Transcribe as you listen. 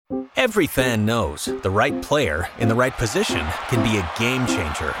Every fan knows the right player in the right position can be a game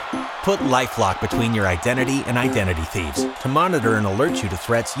changer. Put LifeLock between your identity and identity thieves to monitor and alert you to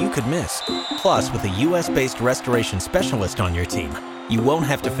threats you could miss. Plus, with a U.S.-based restoration specialist on your team, you won't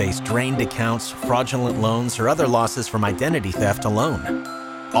have to face drained accounts, fraudulent loans, or other losses from identity theft alone.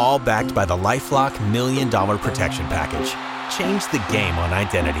 All backed by the LifeLock $1 Million Protection Package. Change the game on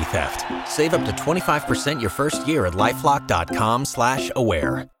identity theft. Save up to 25% your first year at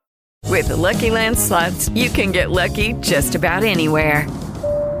LifeLock.com/aware. With the Lucky Land Slots, you can get lucky just about anywhere.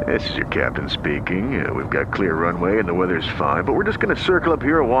 This is your captain speaking. We've got clear runway and the weather's fine, but we're just going to circle up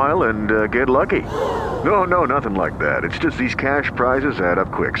here a while and get lucky. No, nothing like that. It's just these cash prizes add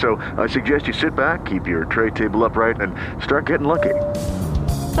up quick. So I suggest you sit back, keep your tray table upright, and start getting lucky.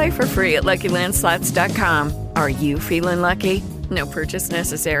 Play for free at LuckyLandSlots.com. Are you feeling lucky? No purchase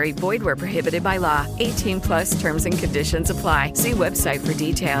necessary. Void where prohibited by law. 18+ terms and conditions apply. See website for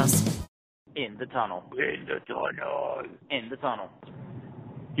details. In the tunnel. In the tunnel. In the tunnel.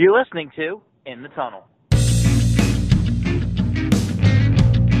 You're listening to In the Tunnel.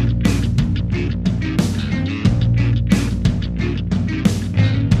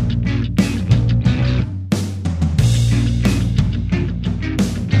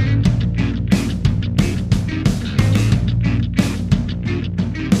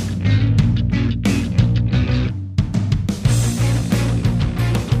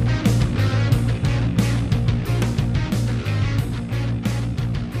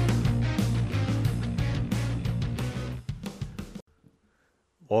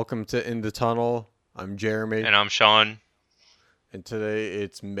 Welcome to In the Tunnel. I'm Jeremy. And I'm Sean. And today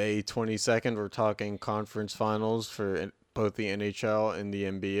it's May 22nd. We're talking conference finals for both the NHL and the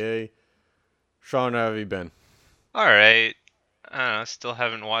NBA. Sean, how have you been? All right. I don't know, still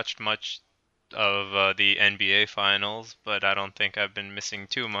haven't watched much of the NBA finals, but I don't think I've been missing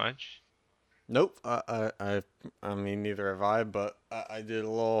too much. Nope. I mean, neither have I, but I did a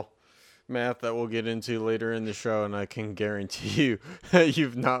little math that we'll get into later in the show, and I can guarantee you that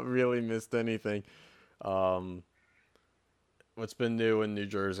you've not really missed anything. What's been new in New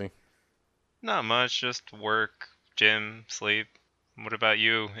Jersey? Not much, just work, gym, sleep. What about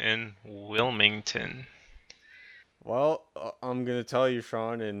you in Wilmington? Well, I'm going to tell you,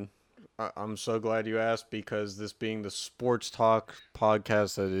 Sean, and I'm so glad you asked, because this being the sports talk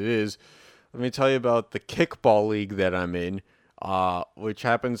podcast that it is, let me tell you about the kickball league that I'm in. Which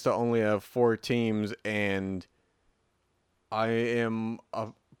happens to only have 4 teams, and I am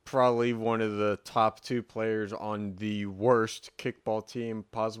probably one of the top 2 players on the worst kickball team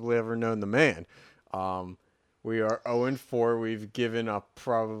possibly ever known to man. We are 0-4. We've given up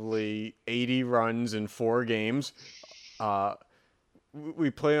probably 80 runs in 4 games. We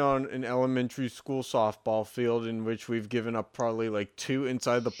play on an elementary school softball field in which we've given up probably like 2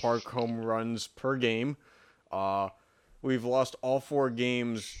 inside the park home runs per game. We've lost all 4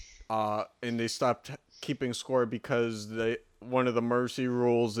 games, and they stopped keeping score because one of the mercy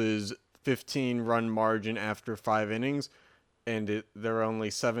rules is 15-run margin after 5 innings, and they're only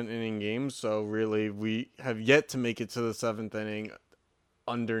 7-inning games. So really, we have yet to make it to the 7th inning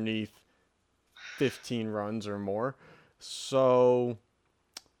underneath 15 runs or more. So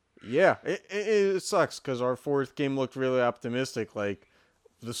yeah, it sucks because our 4th game looked really optimistic. Like,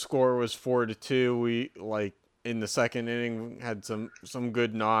 the score was 4-2. We in the 2nd inning, had some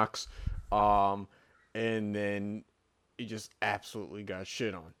good knocks, and then it just absolutely got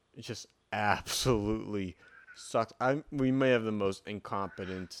shit on. It just absolutely sucks. We may have the most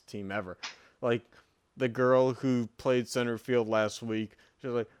incompetent team ever. Like, the girl who played center field last week, she's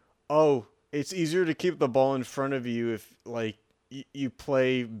like, oh, it's easier to keep the ball in front of you if, you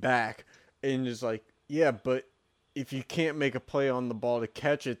play back. And it's like, yeah, but if you can't make a play on the ball to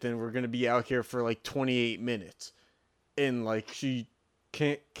catch it, then we're going to be out here for 28 minutes. And she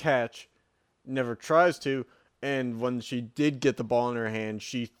can't catch, never tries to. And when she did get the ball in her hand,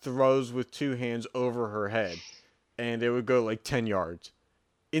 she throws with 2 hands over her head. And it would go 10 yards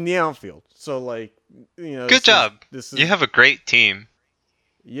in the outfield. So good job. You have a great team.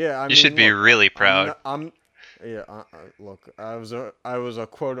 Yeah. You should be really proud. Look, I was a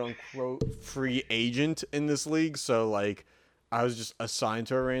quote unquote free agent in this league, so I was just assigned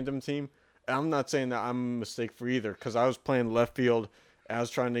to a random team. And I'm not saying that I'm a mistake for either, because I was playing left field. And I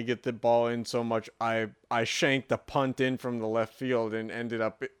was trying to get the ball in so much I shanked the punt in from the left field and ended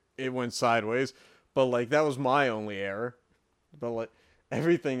up it went sideways. But that was my only error. But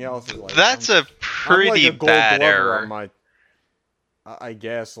everything else is that's a pretty bad error. On I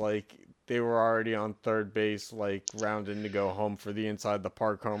guess they were already on third base, rounding to go home for the inside the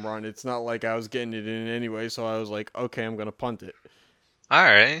park home run. It's not like I was getting it in anyway, so I was like, okay, I'm going to punt it. All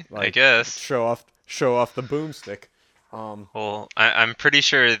right, I Like guess. show off the boomstick. Well, I'm pretty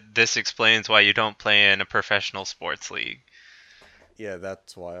sure this explains why you don't play in a professional sports league. Yeah,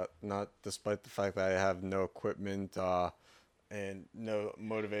 that's why. Not despite the fact that I have no equipment and no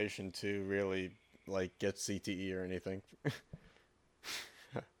motivation to really like get CTE or anything.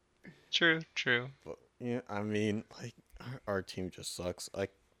 True, true. But yeah, I mean, like our team just sucks.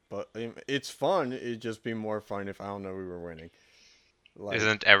 Like, but it's fun. It'd just be more fun if I don't know we were winning. Like,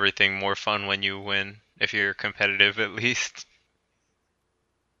 Isn't everything more fun when you win? If you're competitive, at least.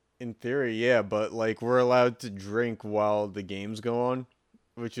 in theory, yeah, but like we're allowed to drink while the games go on,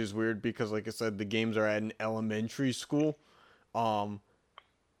 which is weird because, like I said, the games are at an elementary school. Um,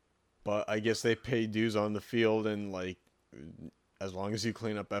 but I guess they pay dues on the field, and like as long as you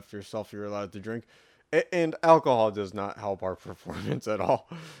clean up after yourself, you're allowed to drink. And alcohol does not help our performance at all.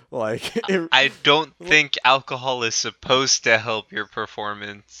 Like, I don't think alcohol is supposed to help your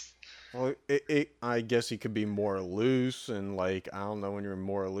performance. well, I guess you could be more loose, and like I don't know, when you're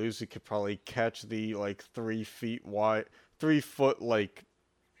more loose, you could probably catch the like 3 feet wide, 3 foot like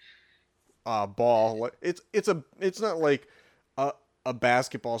ball. Like it's not like a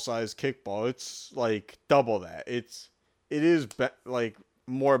basketball sized kickball. It's like double that. It is like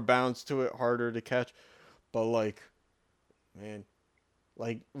more bounce to it, harder to catch, but like, man,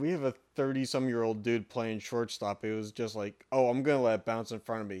 like we have a 30-some-year-old dude playing shortstop. It was just like, oh, I'm gonna let it bounce in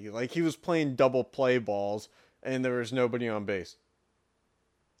front of me. Like he was playing double play balls, and there was nobody on base.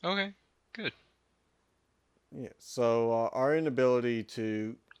 Okay, good. Yeah. So our inability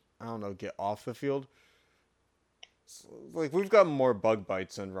to, I don't know, get off the field. Like we've got more bug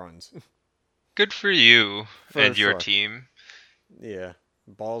bites than runs. Good for you For and your sure. team. Yeah.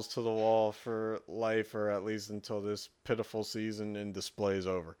 Balls to the wall for life, or at least until this pitiful season and display is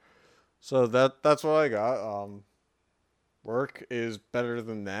over. So that's what I got. Work is better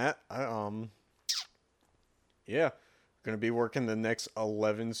than that. Yeah, gonna be working the next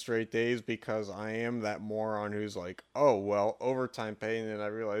 11 straight days because I am that moron who's like, oh well, overtime pay, and then I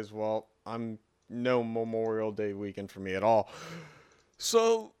realize, well, I'm no Memorial Day weekend for me at all.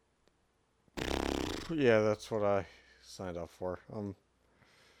 So yeah, that's what I signed up for.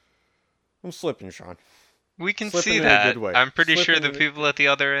 I'm slipping, Sean. We can Slipping see in a that. good way. I'm pretty sure Slipping the in a- people at the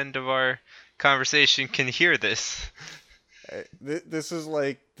other end of our conversation can hear this. This is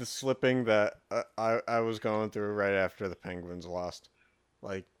like the slipping that I was going through right after the Penguins lost.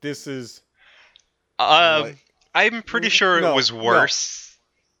 Like this is like I'm pretty sure it was worse.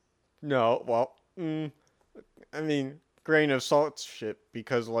 no. Well, I mean, grain of salt shit,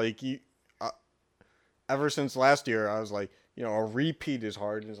 because like ever since last year, I was like, a repeat is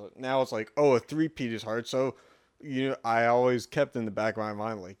hard. And now it's like, oh, a three-peat is hard. So, I always kept in the back of my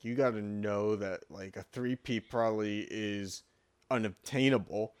mind, like, you got to know that, like, a three-peat probably is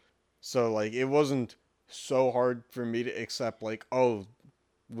unobtainable. So, like, it wasn't so hard for me to accept, like, oh,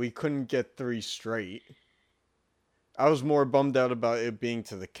 we couldn't get 3 straight. I was more bummed out about it being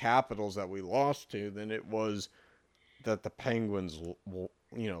to the Capitals that we lost to than it was that the Penguins,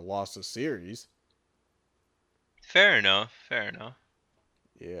 lost the series. Fair enough. Fair enough.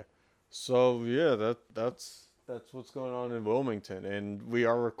 Yeah. So yeah, that's what's going on in Wilmington, and we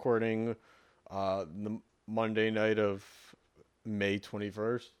are recording the Monday night of May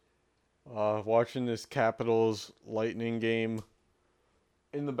 21st. Watching this Capitals Lightning game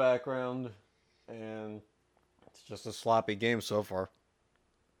in the background, and it's just a sloppy game so far.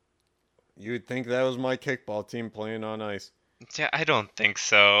 You would think that was my kickball team playing on ice. Yeah, I don't think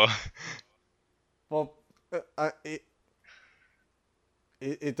so. Well,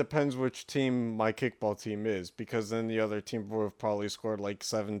 it depends which team my kickball team is, because then the other team would have probably scored like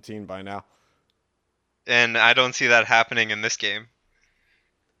 17 by now. And I don't see that happening in this game.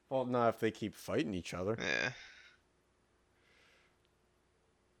 Well, not if they keep fighting each other. Yeah.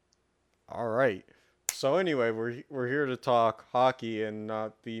 All right. So anyway, we're here to talk hockey and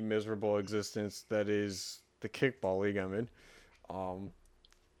not the miserable existence that is the kickball league I'm in.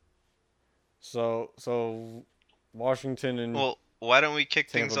 So Washington and Well, why don't we kick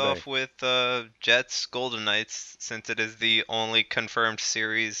things Tampa off with Jets Golden Knights, since it is the only confirmed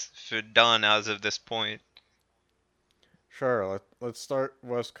series done as of this point. Sure, let's start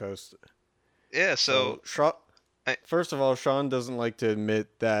West Coast. Yeah, so First of all, Sean doesn't like to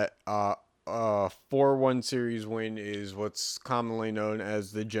admit that 4-1 series win is what's commonly known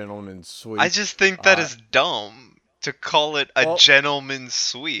as the gentleman's sweep. I just think that is dumb to call it a gentleman's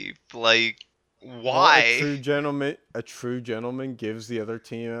sweep. Like, why? Well, a true gentleman gives the other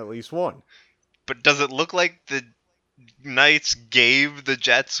team at least one. But does it look like the Knights gave the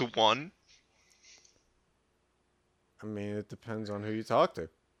Jets one? I mean, it depends on who you talk to.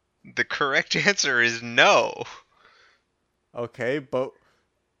 The correct answer is no. Okay, but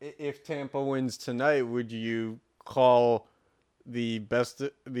if Tampa wins tonight, would you call the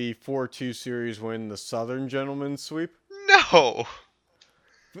 4-2 series win the Southern Gentleman's Sweep? No.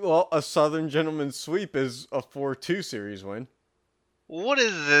 Well, a Southern Gentleman's Sweep is a 4-2 series win. What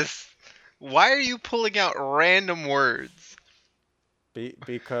is this? Why are you pulling out random words?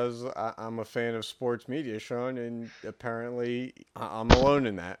 Because I'm a fan of sports media, Sean, and apparently I'm alone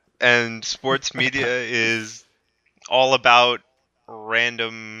in that. And sports media is all about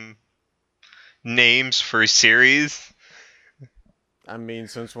random names for series. I mean,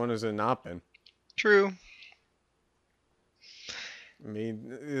 since when has it not been? True. I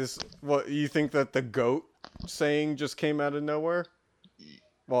mean, what you think that the GOAT saying just came out of nowhere?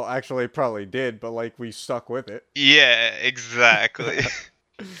 Well, actually, it probably did, but like we stuck with it. Yeah, exactly.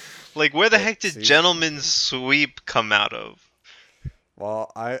 Like, where the heck did See? Gentleman's Sweep come out of?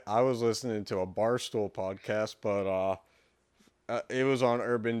 Well, I was listening to a Barstool podcast, but it was on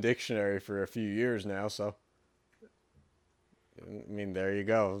Urban Dictionary for a few years now, so I mean, there you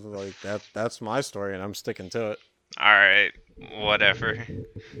go. Like that's my story, and I'm sticking to it. Alright, whatever.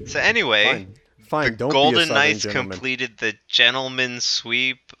 So anyway, Fine. the Don't Golden be a Southern Knights gentleman. completed the Gentleman's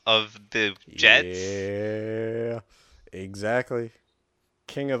Sweep of the Jets. Yeah, exactly.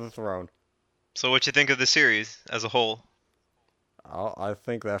 King of the throne. So what you think of the series as a whole? I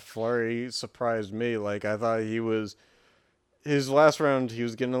think that Fleury surprised me. Like, I thought his last round, he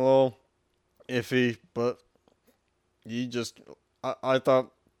was getting a little iffy, but I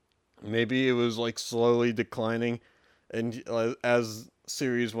thought maybe it was like slowly declining, and as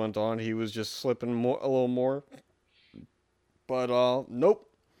series went on, he was just slipping a little more. But nope,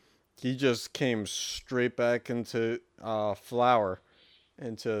 he just came straight back into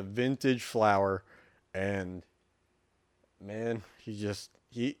into vintage Flower, and man,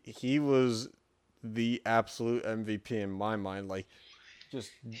 he was the absolute MVP in my mind. Like,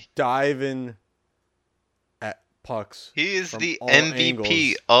 just diving at pucks. He is from the all MVP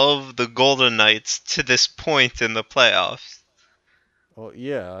angles. of the Golden Knights to this point in the playoffs. Well,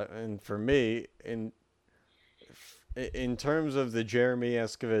 yeah, and for me, in terms of the Jeremy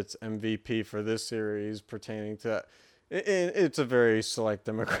Escovitz MVP for this series pertaining to, it's a very select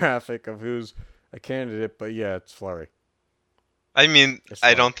demographic of who's a candidate, but yeah, it's Fleury. I mean, It's I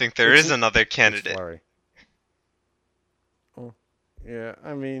Fleury. don't think there is another It's candidate. Fleury. Oh, yeah,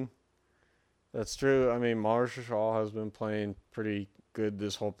 I mean, that's true. I mean, Marshall has been playing pretty good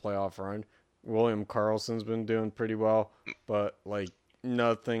this whole playoff run. William Karlsson's been doing pretty well, but like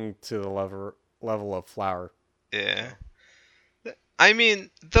nothing to the level of Flower. Yeah. I mean,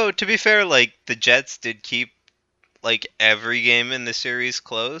 though, to be fair, like, the Jets did keep, like, every game in the series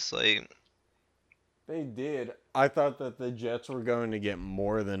close. Like, They did. I thought that the Jets were going to get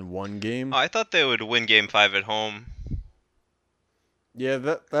more than one game. I thought they would win Game 5 at home. Yeah,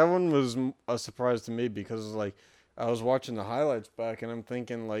 that one was a surprise to me because like I was watching the highlights back and I'm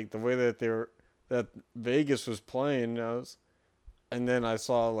thinking like the way that that Vegas was playing, and then I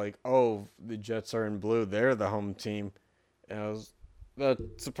saw like, oh, the Jets are in blue, they're the home team, and that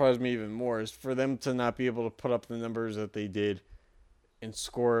surprised me even more is for them to not be able to put up the numbers that they did and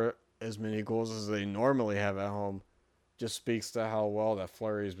score as many goals as they normally have at home. Just speaks to how well that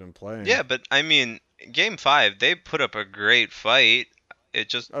Fleury's been playing. Yeah, but, I mean, Game 5, they put up a great fight. It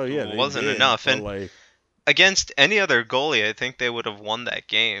just they wasn't did, enough. but, And like, against any other goalie, I think they would have won that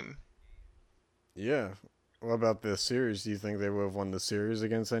game. yeah. What about the series? Do you think they would have won the series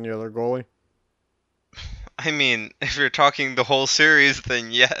against any other goalie? I mean, if you're talking the whole series,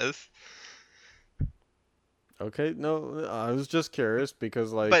 then yes. Okay, no, I was just curious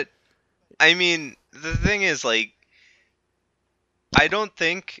because, like, But, I mean, the thing is, like, I don't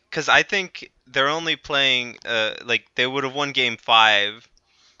think, because I think they're only playing, like, they would have won Game 5,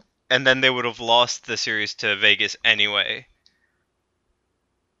 and then they would have lost the series to Vegas anyway.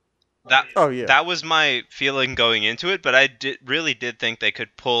 That was my feeling going into it, but I really did think they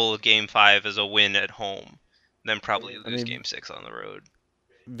could pull Game 5 as a win at home, then probably lose Game 6 on the road.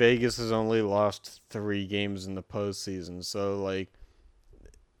 Vegas has only lost 3 games in the postseason, so, like,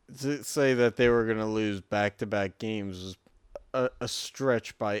 to say that they were going to lose back-to-back games was a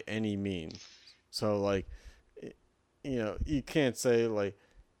stretch by any means. So, like, you can't say, like,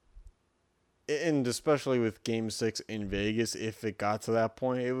 and especially with Game 6 in Vegas, if it got to that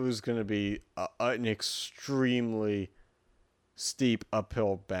point, it was going to be an extremely steep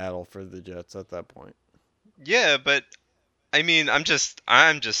uphill battle for the Jets at that point. Yeah, but, I mean, I'm just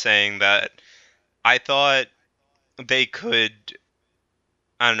saying that I thought they could,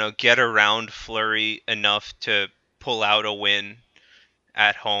 I don't know, get around Fleury enough to pull out a win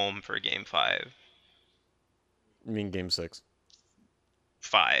at home for Game 5. You mean Game 6?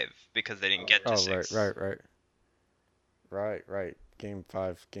 5, because they didn't get to 6. Right. Game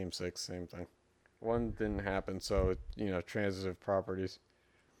 5, Game 6, same thing. One didn't happen, so, transitive properties.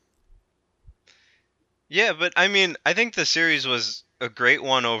 Yeah, but I mean, I think the series was a great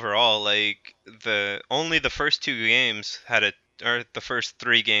one overall. Like, only the first 2 games or the first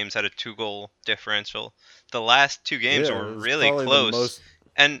 3 games had a 2-goal differential. The last 2 games were really close.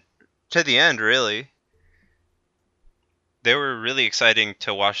 And to the end, really. They were really exciting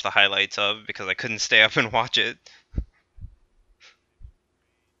to watch the highlights of because I couldn't stay up and watch it.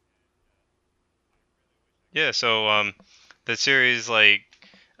 Yeah, so the series, like,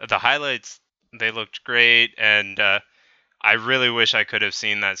 the highlights, they looked great, and I really wish I could have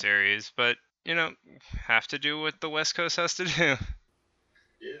seen that series, but, have to do what the West Coast has to do.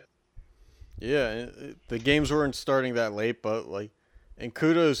 Yeah, the games weren't starting that late, but, and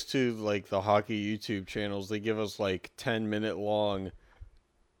kudos to, the hockey YouTube channels. They give us, 10-minute long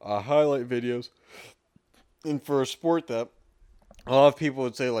highlight videos. And for a sport that a lot of people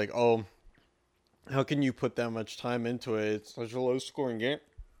would say, oh, how can you put that much time into it? It's such a low-scoring game.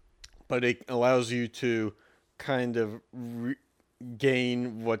 But it allows you to kind of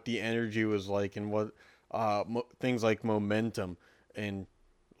gain what the energy was like and what things like momentum. And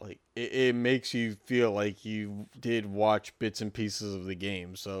it makes you feel like you did watch bits and pieces of the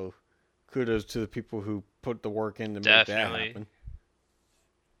game. So kudos to the people who put the work in to make that happen.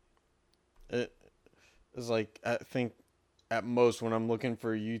 It's I think at most when I'm looking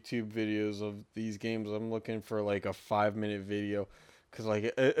for YouTube videos of these games, I'm looking for a 5-minute video. Because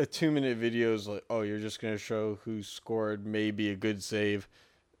a 2-minute video is oh, you're just going to show who scored maybe a good save.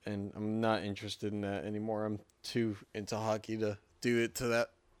 And I'm not interested in that anymore. I'm too into hockey to do it to that.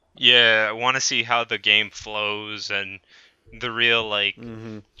 Yeah, I want to see how the game flows and the real,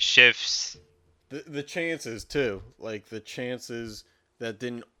 shifts. The chances, too. The chances that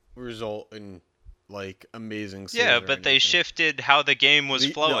didn't result in, amazing saves. Yeah, but they shifted how the game was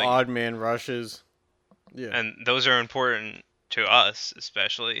flowing. The odd man rushes. Yeah. And those are important to us,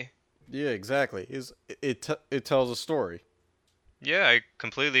 especially. Yeah, exactly. It tells a story. Yeah, I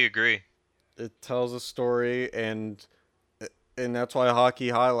completely agree. It tells a story, and that's why hockey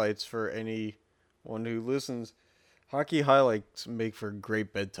highlights, for anyone who listens, hockey highlights make for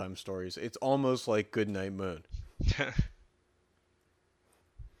great bedtime stories. It's almost like Goodnight Moon.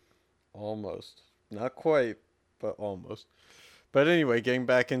 Almost. Not quite, but almost. But anyway, getting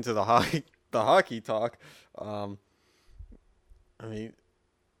back into the hockey talk, I mean,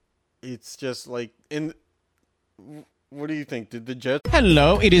 it's just what do you think? Did the Jets...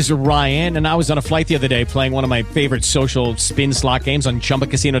 Hello, it is Ryan, and I was on a flight the other day playing one of my favorite social spin slot games on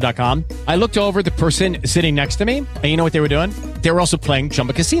ChumbaCasino.com. I looked over the person sitting next to me, and you know what they were doing? They were also playing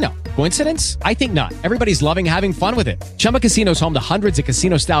Chumba Casino. Coincidence? I think not. Everybody's loving having fun with it. Chumba Casino is home to hundreds of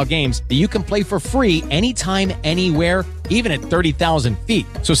casino-style games that you can play for free anytime, anywhere, even at 30,000 feet.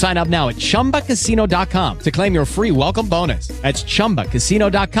 So sign up now at ChumbaCasino.com to claim your free welcome bonus. That's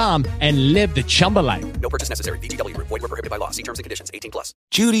ChumbaCasino.com and live the Chumba life. No purchase necessary. VGW. Void where prohibited by law. See terms and conditions. 18+.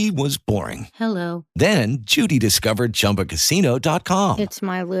 Judy was boring. Hello. Then Judy discovered ChumbaCasino.com. It's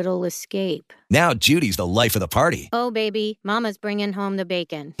my little escape. Now Judy's the life of the party. Oh, baby, mama's bringing home the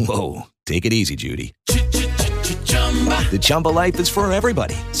bacon. Whoa, take it easy, Judy. The Chumba life is for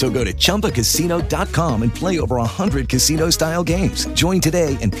everybody. So go to ChumbaCasino.com and play over 100 casino-style games. Join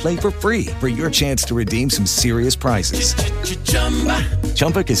today and play for free for your chance to redeem some serious prizes.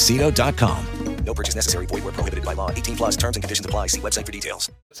 ChumbaCasino.com. No purchase necessary. Void where prohibited by law. 18+. Terms and conditions apply. See website for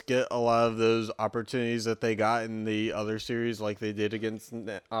details. Let's get a lot of those opportunities that they got in the other series, like they did against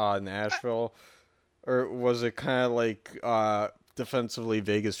Nashville, or was it kind of defensively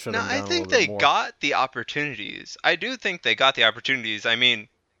Vegas shut them down? No, I think they got the opportunities. I do think they got the opportunities. I mean,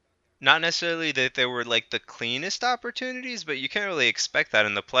 not necessarily that they were the cleanest opportunities, but you can't really expect that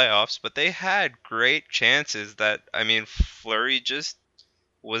in the playoffs. But they had great chances that, Fleury just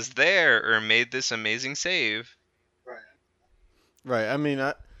was there or made this amazing save. Right. I mean,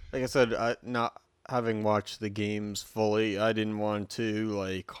 like I said, not having watched the games fully, I didn't want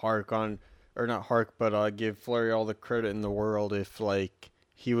to give Fleury all the credit in the world if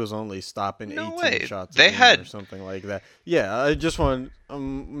he was only stopping 18 shots or something like that. Yeah, I just want to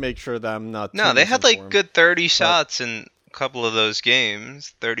make sure that I'm not. No, they had good 30 shots in a couple of those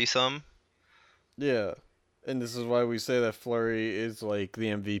games, 30 some. Yeah. And this is why we say that Fleury is the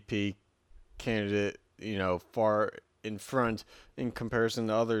MVP candidate, far in front in comparison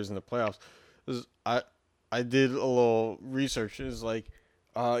to others in the playoffs. I did a little research. It's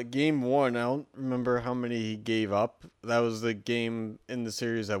Game 1, I don't remember how many he gave up. That was the game in the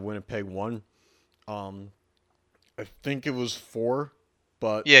series that Winnipeg won. I think it was 4,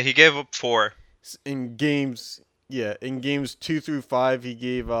 but Yeah, he gave up 4. in games 2 through 5, he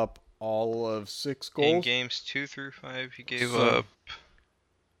gave up all of 6 goals. In games 2 through 5, he gave So- up.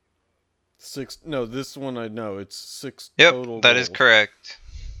 6. No, this one I know it's 6 Yep, total. that is goals. correct.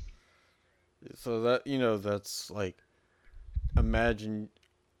 So that that's like, imagine,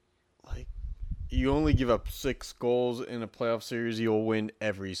 like, you only give up 6 goals in a playoff series, you'll win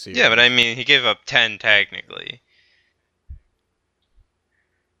every series. Yeah, but I mean, he gave up 10 technically.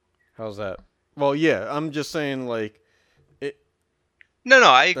 How's that? Well, yeah, I'm just saying, like, No,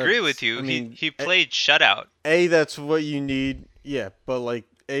 I agree That's- with you. I mean, he played shutout. that's what you need. Yeah, but like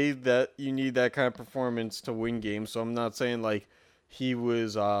that you need that kind of performance to win games. So I'm not saying like he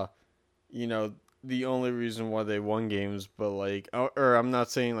was the only reason why they won games, but like or I'm not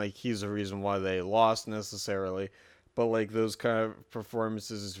saying like he's the reason why they lost necessarily, but like those kind of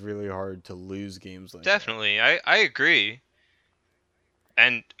performances is really hard to lose games like that. Definitely, I agree.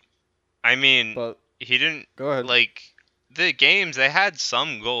 And I mean, But he didn't go ahead. like the games. They had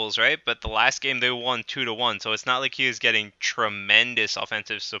some goals, right? But the last game they won 2-1, so it's not like he was getting tremendous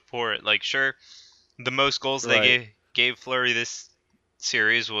offensive support. Like, sure, the most goals they Right. gave Fleury this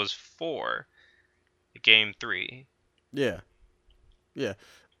series was 4, game 3. Yeah.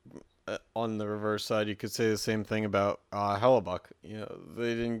 On the reverse side, you could say the same thing about Hellebuck.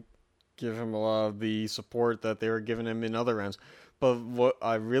 They didn't give him a lot of the support that they were giving him in other rounds. But what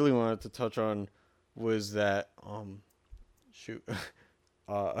I really wanted to touch on was that shoot,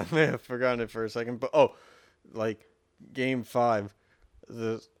 I may have forgotten it for a second. But like Game 5,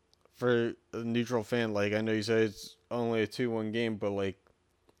 for a neutral fan, like I know you say it's only a 2-1 game, but like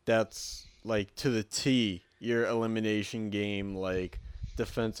that's like to the T your elimination game, like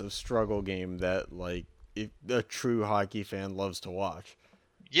defensive struggle game that like if a true hockey fan loves to watch.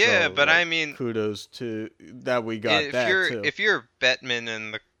 Yeah, So, but like, I mean, kudos to that we got if that you're too. if you're Bettman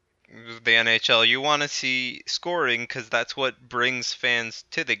and the NHL, you want to see scoring because that's what brings fans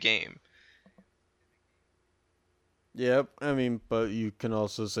to the game. Yep, I mean, but you can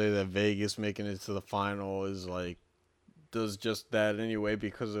also say that Vegas making it to the final is like does just that anyway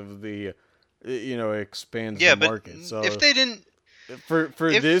because of the it expands Yeah, the but market. So if they didn't, for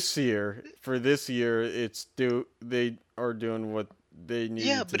if- this year, they are doing what they need.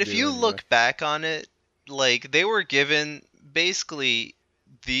 yeah, but if do you anyway. look back on it, like they were given basically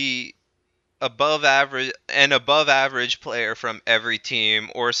the above average player from every team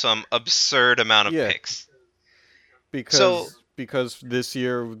or some absurd amount of Yeah. picks. because this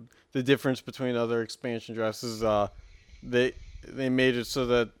year the difference between other expansion drafts is they made it so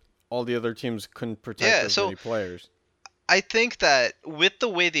that all the other teams couldn't protect Yeah, as so- many players. I think that with the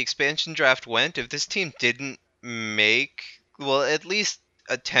way the expansion draft went, if this team didn't at least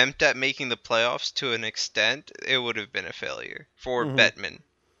attempt at making the playoffs to an extent, it would have been a failure for Mhm. Bettman.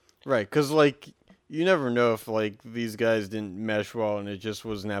 Right, because like you never know if like these guys didn't mesh well and it just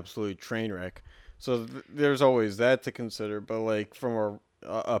was an absolute train wreck. So there's always that to consider. But like from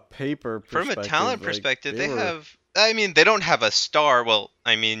a paper From perspective, a talent like, perspective, they they were- have. I mean, they don't have a star. Well,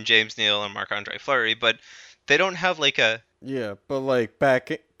 I mean, James Neal and Marc-Andre Fleury, but they don't have like a. Yeah, but like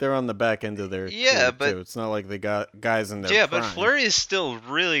they're on the back end of their Yeah, career, but- too. It's not like they got guys in their Yeah, prime. but Fleury is still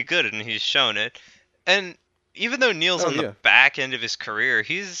really good, and he's shown it. And even though Neal's Oh, on yeah. the back end of his career,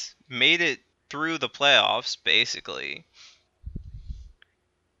 he's made it through the playoffs, basically.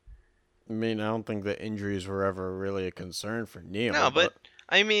 I mean, I don't think the injuries were ever really a concern for Neil. No, but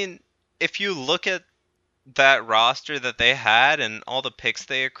I mean, if you look at that roster that they had and all the picks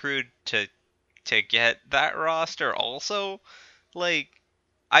they accrued to get that roster also, like,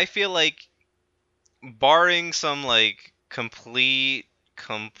 I feel like barring some like complete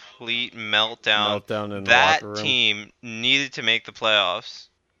meltdown in the that locker room. team needed to make the playoffs.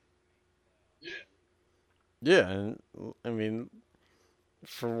 Yeah, and I mean,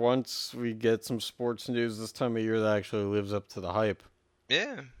 for once we get some sports news this time of year that actually lives up to the hype.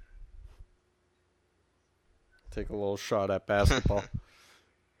 Yeah. Take a little shot at basketball.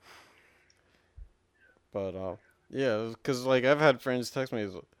 But yeah, because like I've had friends text me,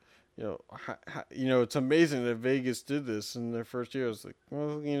 it's amazing that Vegas did this in their first year. I was like,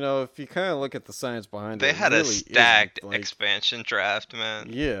 well, if you kind of look at the science behind it, They it had really a isn't, stacked like, expansion draft, man.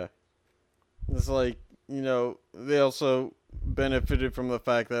 Yeah. It's like, they also benefited from the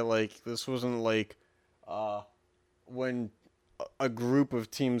fact that, like, this wasn't like when a group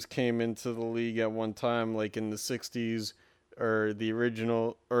of teams came into the league at one time, like in the 60s, or the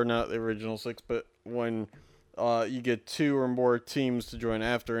original, or not the original 6, but when you get 2 or more teams to join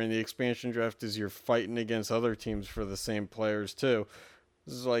after, and the expansion draft is you're fighting against other teams for the same players too.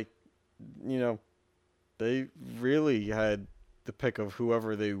 This is like, they really had the pick of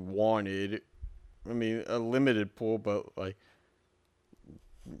whoever they wanted. I mean, a limited pool, but like,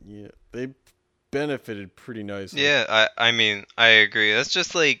 they benefited pretty nicely. Yeah, I mean, I agree. That's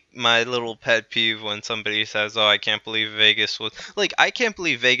just like my little pet peeve when somebody says, "Oh, I can't believe Vegas was like I can't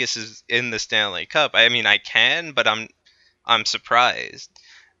believe Vegas is in the Stanley Cup." I mean, I can, but I'm surprised.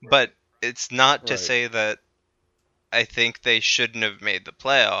 But it's not to say that I think they shouldn't have made the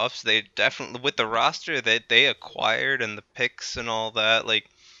playoffs. They definitely, with the roster that they acquired and the picks and all that, like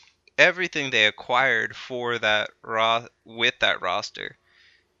everything they acquired for that with that roster,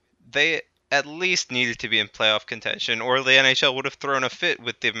 they at least needed to be in playoff contention, or the NHL would have thrown a fit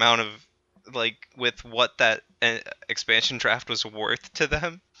with the amount of, like, with what that expansion draft was worth to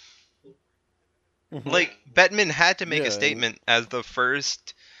them. Like, Bettman had to make a statement as the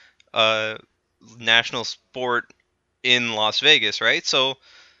first national sport in Las Vegas, right? So,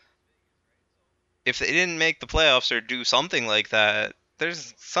 if they didn't make the playoffs or do something like that,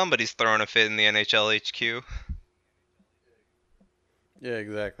 somebody's throwing a fit in the NHL HQ. Yeah,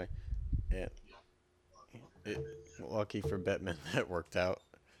 exactly. Yeah. Lucky for Bettman that worked out.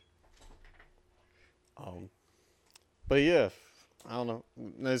 But yeah, I don't know.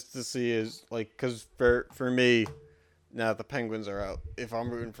 Nice to see is like, because for me, now the Penguins are out. If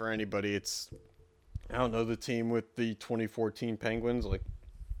I'm rooting for anybody, it's, I don't know, the team with the 2014 Penguins, like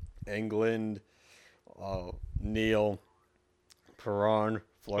England, Neil, Perron,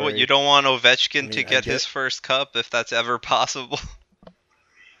 Fleury. What, you don't want Ovechkin to get his first cup if that's ever possible?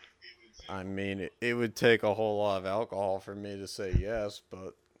 I mean, it would take a whole lot of alcohol for me to say yes,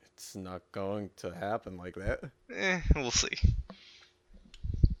 but it's not going to happen like that. We'll see.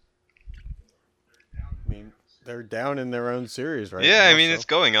 I mean, they're down in their own series right now. Yeah, I mean, it's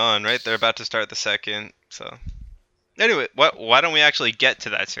going on, right? They're about to start the second, so... Anyway, why don't we actually get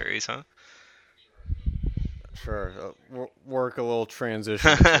to that series, huh? Sure. Work a little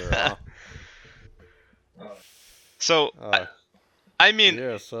transition through. So, I mean...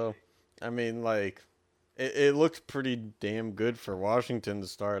 Yeah, so... I mean, like, it looked pretty damn good for Washington to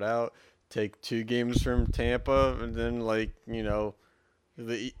start out. Take 2 games from Tampa, and then, like,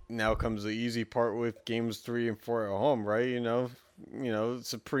 now comes the easy part with games 3 and 4 at home, right?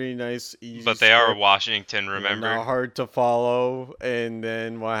 It's a pretty nice, easy. But they are Washington, remember? Not hard to follow, and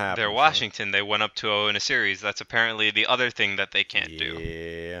then what happens? They're Washington. They went up 2-0 in a series. That's apparently the other thing that they can't do.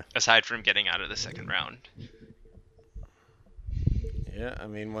 Yeah. Aside from getting out of the second round. Yeah, I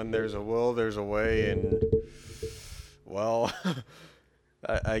mean, when there's a will, there's a way, and, well,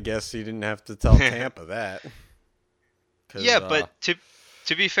 I guess he didn't have to tell Tampa that. Yeah, but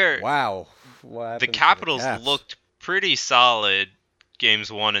to be fair, wow, the Capitals looked pretty solid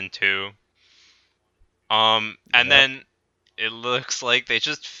games 1 and 2. And then it looks like they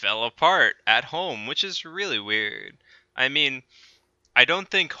just fell apart at home, which is really weird. I mean, I don't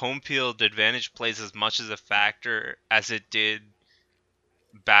think home field advantage plays as much as a factor as it did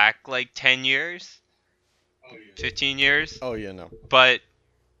back like 10 years, 15 years. Oh, yeah, no. But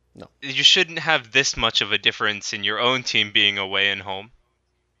no, you shouldn't have this much of a difference in your own team being away and home.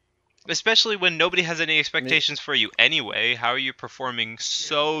 Especially when nobody has any expectations for you anyway. How are you performing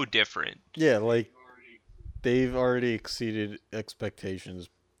so different? Yeah, like, they've already exceeded expectations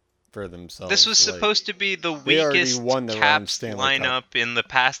for themselves. This was supposed to be the weakest Caps lineup in the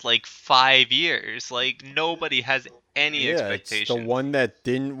past, like, 5 years. Like, nobody has any expectations. It's the one that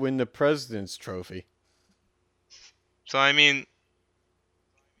didn't win the President's Trophy. So, I mean,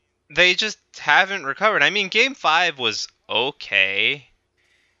 they just haven't recovered. I mean, Game 5 was okay.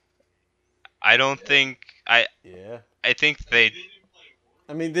 I don't think... I think they...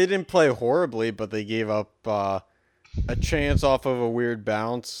 I mean, they didn't play horribly, but they gave up a chance off of a weird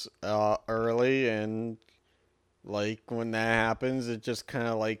bounce early, and, like, when that happens, it just kind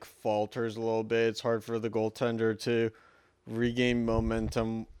of, like, falters a little bit. It's hard for the goaltender to regain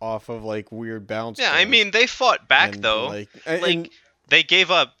momentum off of, like, weird bounce. Yeah, I mean, they fought back, though. They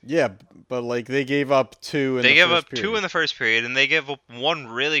gave up... Yeah, but, like, they gave up 2 in the first period. They gave up 2 in the first period, and they gave up 1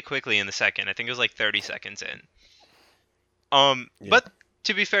 really quickly in the second. I think it was, like, 30 seconds in. But,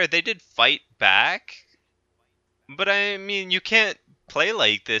 to be fair, they did fight back. But, I mean, you can't play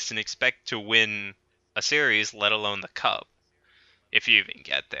like this and expect to win a series, let alone the cup, if you even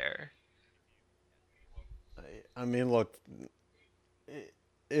get there. I mean, look,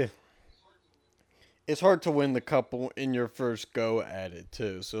 it's hard to win the cup in your first go at it,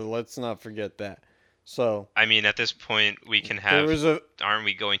 too. So let's not forget that. So I mean, at this point, we can have... aren't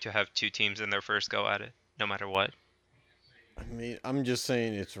we going to have 2 teams in their first go at it? no matter what. I mean, I'm just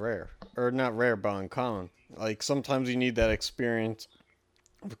saying it's rare. Or not rare, but uncommon. Like, sometimes you need that experience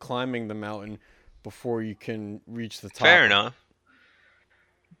of climbing the mountain before you can reach the top. Fair enough.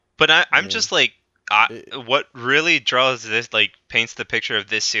 But I'm Yeah. just like, what really draws this, like, paints the picture of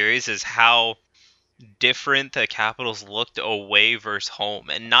this series is how different the Capitals looked away versus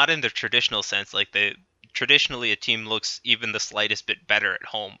home, and not in the traditional sense. Like, traditionally a team looks even the slightest bit better at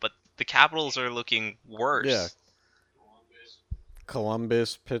home, but the Capitals are looking worse. Yeah.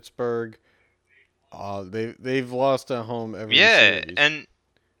 Columbus, Pittsburgh, they've lost at home every series. Yeah, and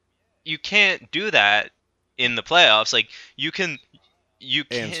you can't do that in the playoffs. Like, you can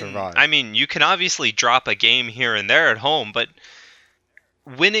survive. I mean, you can obviously drop a game here and there at home, but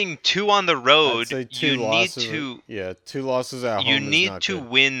winning 2 on the road, I'd say two losses at home. You need to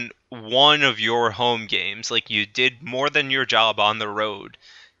win one of your home games. Like, you did more than your job on the road.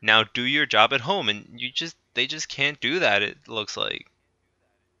 Now do your job at home, and they just can't do that, it looks like.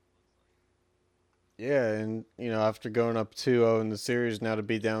 Yeah, and after going up 2-0 in the series, now to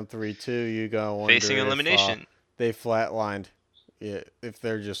be down 3-2, you gotta wonder Facing elimination. If they flatlined. Yeah, if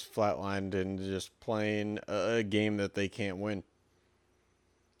they're just flatlined and just playing a game that they can't win.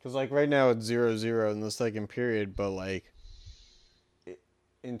 Because, like, right now it's 0-0 in the second period, but, like,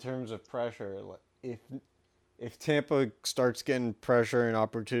 in terms of pressure, if Tampa starts getting pressure and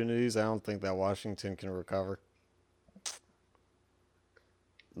opportunities, I don't think that Washington can recover.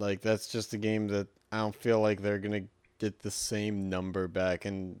 Like, that's just a game that I don't feel like they're going to get the same number back,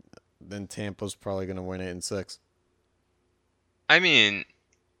 and then Tampa's probably going to win it in 6. I mean,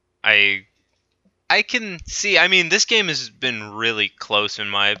 I can see. I mean, this game has been really close in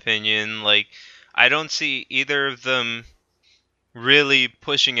my opinion. Like, I don't see either of them really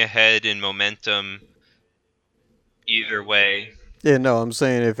pushing ahead in momentum either way. Yeah, no, I'm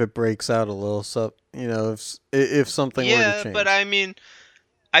saying if it breaks out a little, so if something were to change. Yeah, but I mean,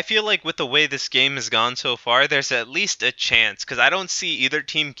 I feel like with the way this game has gone so far, there's at least a chance, because I don't see either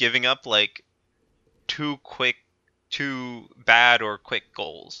team giving up like too bad or quick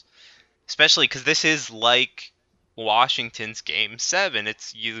goals. Especially because this is like Washington's Game 7.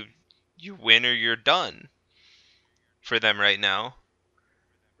 It's you win or you're done for them right now.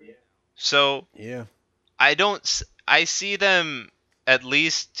 So yeah, I see them at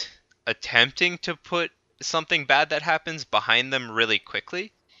least attempting to put something bad that happens behind them really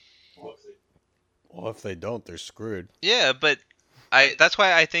quickly. Well, if they don't, they're screwed. Yeah, but that's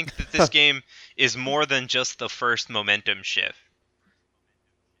why I think that this game is more than just the first momentum shift.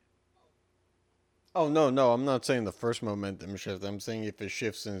 Oh, no, I'm not saying the first momentum shift. I'm saying if it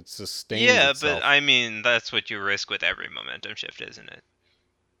shifts and it sustains itself. But I mean, that's what you risk with every momentum shift, isn't it?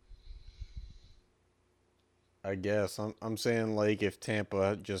 I guess. I'm saying, like, if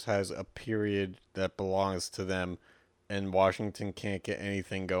Tampa just has a period that belongs to them and Washington can't get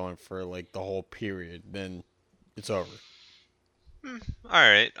anything going for, like, the whole period, then it's over. All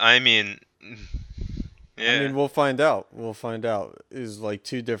right. I mean, yeah. I mean, we'll find out. Is like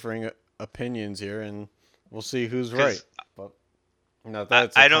 2 differing opinions here, and we'll see who's right. But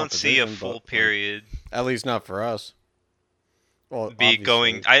I don't see a full period. At least not for us. Well,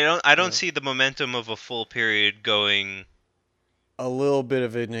 going. I don't see the momentum of a full period going. A little bit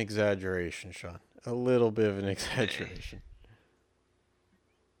of an exaggeration, Sean. A little bit of an exaggeration.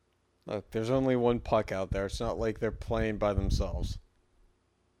 Look, there's only one puck out there. It's not like they're playing by themselves.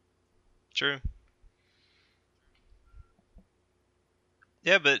 True.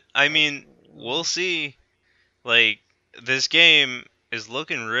 Yeah, but I mean, we'll see. Like, this game is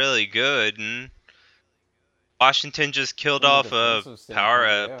looking really good, and Washington just killed off a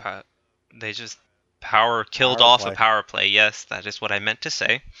power. They just killed off a power play. Yes, that is what I meant to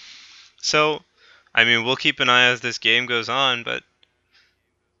say. So, I mean, we'll keep an eye as this game goes on, but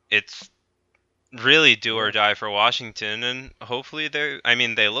it's really do or die for Washington, and hopefully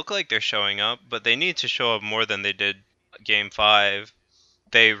they look like they're showing up, but they need to show up more than they did Game 5.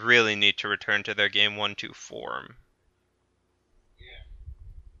 They really need to return to their Game 1-2 form.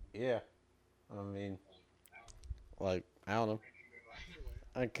 Yeah. I mean, like, I don't know.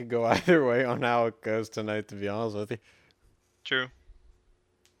 I could go either way on how it goes tonight, to be honest with you. True.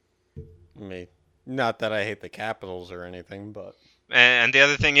 I mean, not that I hate the Capitals or anything, but... And the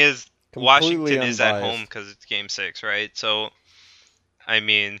other thing is, Washington is at home because it's Game 6, right? So, I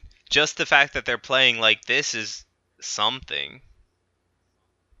mean, just the fact that they're playing like this is something.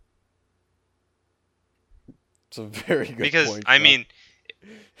 It's a very good because, point. Because, I mean,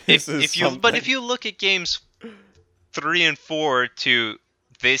 if you look at games 3 and 4 to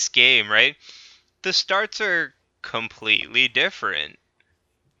this game, right? The starts are completely different.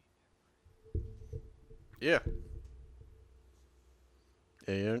 Yeah.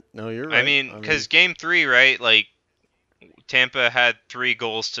 Yeah, you're right. I mean, because Game 3, right, like, Tampa had 3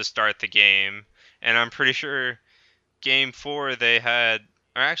 goals to start the game, and I'm pretty sure Game 4 they had,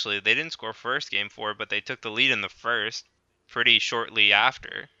 or actually, they didn't score first Game 4, but they took the lead in the first pretty shortly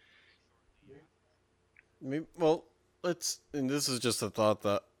after. Well, and this is just a thought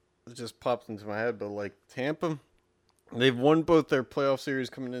that just popped into my head, but like Tampa, they've won both their playoff series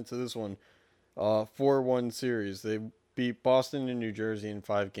coming into this one, 4-1 series. They beat Boston and New Jersey in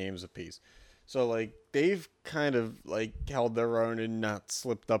 5 games apiece. So like they've kind of like held their own and not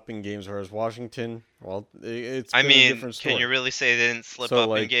slipped up in games, whereas Washington, well, it's been a different story. Can you really say they didn't slip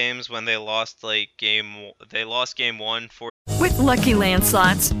up in games when they lost game 1 for? With Lucky Land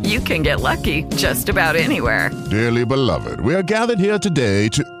Slots, you can get lucky just about anywhere. Dearly beloved, we are gathered here today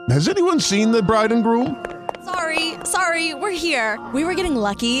to... Has anyone seen the bride and groom? Sorry, we're here. We were getting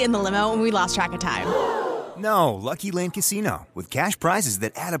lucky in the limo and we lost track of time. No, Lucky Land Casino, with cash prizes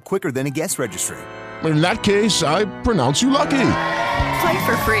that add up quicker than a guest registry. In that case, I pronounce you lucky. Play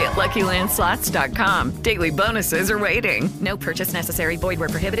for free at LuckyLandSlots.com. Daily bonuses are waiting. No purchase necessary. Void where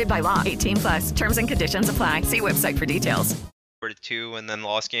prohibited by law. 18+. Terms and conditions apply. See website for details. 4-2 and then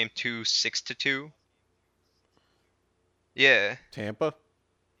lost game 2 6-2. Yeah. Tampa?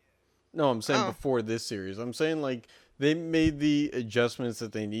 No, I'm saying before this series. I'm saying like they made the adjustments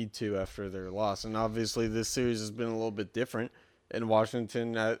that they need to after their loss, and obviously this series has been a little bit different. And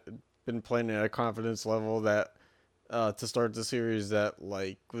Washington had been playing at a confidence level that to start the series that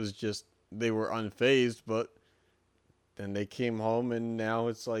like was just they were unfazed, but then they came home and now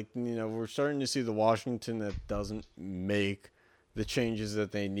it's like, we're starting to see the Washington that doesn't make the changes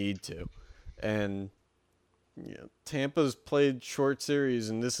that they need to. And Tampa's played short series,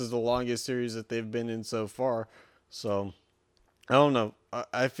 and this is the longest series that they've been in so far. So I don't know.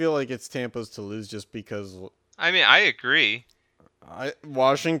 I feel like it's Tampa's to lose just because. I mean, I agree.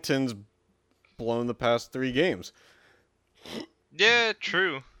 Washington's blown the past 3 games. Yeah,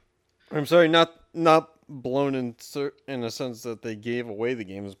 true. I'm sorry, not blown in a sense that they gave away the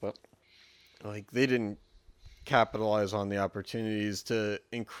games, but like they didn't capitalize on the opportunities to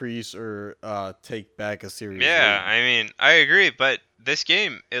increase or take back a series. Yeah, I mean, I agree, but this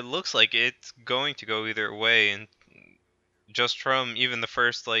game, it looks like it's going to go either way, and just from even the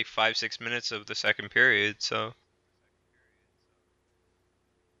first 5-6 minutes of the second period, so.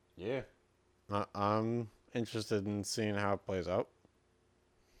 Yeah. I'm interested in seeing how it plays out.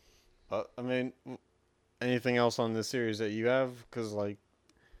 But, I mean, anything else on this series that you have? Because,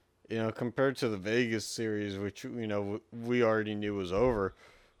 compared to the Vegas series, which, we already knew was over,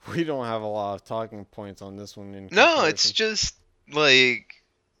 we don't have a lot of talking points on this one. No, it's just,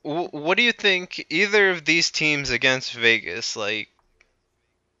 what do you think either of these teams against Vegas,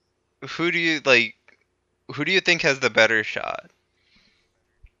 who do you think has the better shot?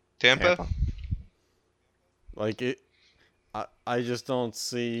 Tampa? I just don't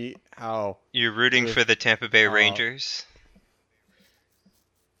see how... You're rooting for the Tampa Bay Rangers?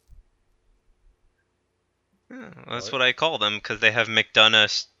 That's what I call them, because they have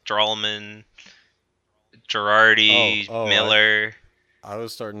McDonough, Strawman, Girardi, Miller. I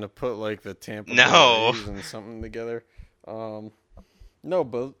was starting to put the Tampa Rays and something together. No,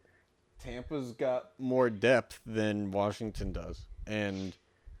 but Tampa's got more depth than Washington does, and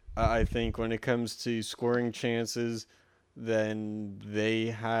I think when it comes to scoring chances, then they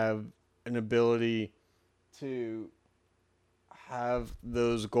have an ability to have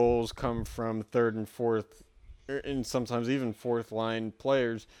those goals come from third and fourth, and sometimes even fourth line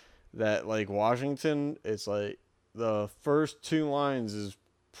players. That Washington, it's the first 2 lines is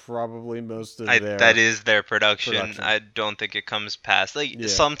probably most of their... That is their production. I don't think it comes past,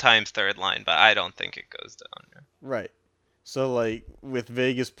 sometimes third line, but I don't think it goes down. Right. So, with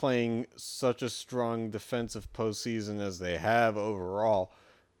Vegas playing such a strong defensive postseason as they have overall,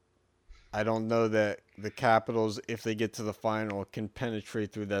 I don't know that the Capitals, if they get to the final, can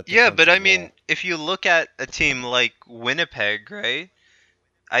penetrate through that. Yeah, but I mean, if you look at a team like Winnipeg, right?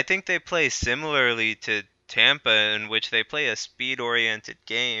 I think they play similarly to Tampa, in which they play a speed-oriented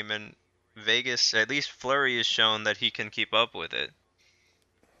game, and Vegas, at least Fleury, has shown that he can keep up with it.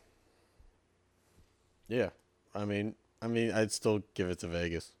 Yeah, I mean, I'd still give it to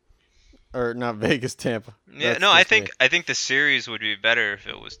Vegas, or not Vegas, Tampa. Yeah, no, I think the series would be better if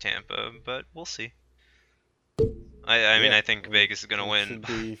it was Tampa, but we'll see. I mean, I think Vegas is gonna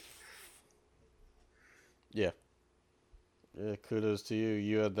win. Yeah, kudos to you.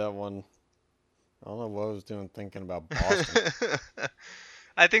 You had that one. I don't know what I was doing thinking about Boston.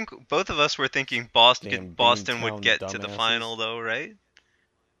 I think both of us were thinking Boston would get to the final, though, right?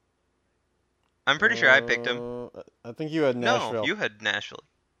 I'm pretty sure I picked him. I think you had Nashville. No, you had Nashville.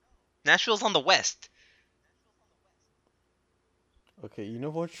 Nashville's on the West. Okay, you know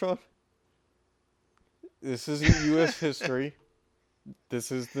what, Sean? This isn't U.S. history.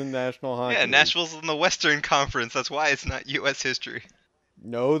 This is the National Hockey Yeah, League. Nashville's in the Western Conference. That's why it's not U.S. history.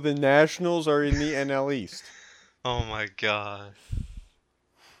 No, the Nationals are in the NL East. Oh my god.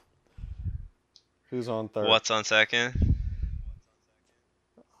 Who's on third? What's on second?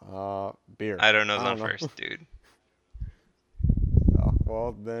 Beer. I don't know who's on first, dude.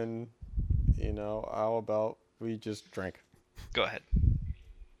 Well, then, how about we just drink? Go ahead.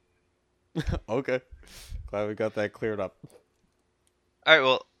 Okay. Glad we got that cleared up. All right,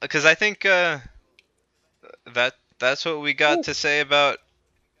 well, because I think that's what we got to say about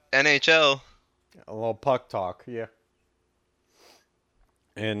NHL. A little puck talk, yeah.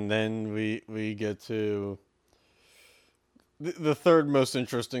 And then we get to the third most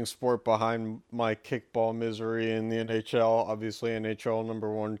interesting sport behind my kickball misery in the NHL. Obviously, NHL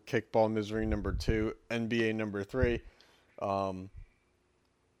number 1, kickball misery number 2, NBA number 3.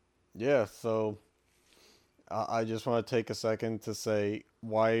 Yeah, so I just want to take a second to say,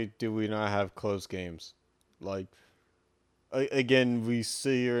 why do we not have close games? Like, again, we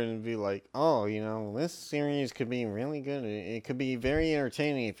sit here and be like, oh, this series could be really good. It could be very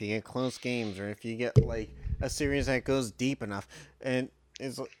entertaining if you get close games, or if you get, like, a series that goes deep enough. And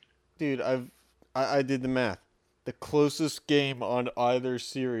it's like, dude, I did the math. The closest game on either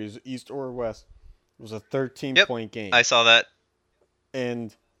series, East or West, was a 13-point game. I saw that.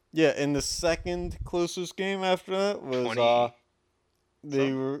 And yeah, and the second closest game after that was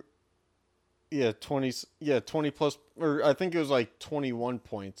 20 plus, or I think it was like 21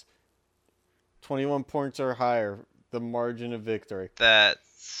 points. 21 points or higher, the margin of victory. That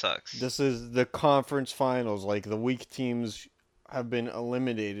sucks. This is the conference finals. Like, the weak teams have been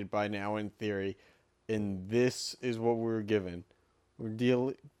eliminated by now in theory, and this is what we're given. We're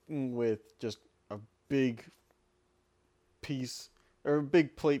dealing with just a big piece, or a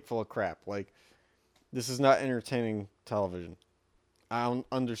big plate full of crap. Like, this is not entertaining television. I don't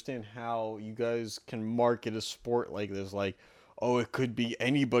understand how you guys can market a sport like this. Like, oh, it could be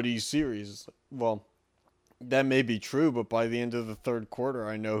anybody's series. Well, that may be true, but by the end of the third quarter,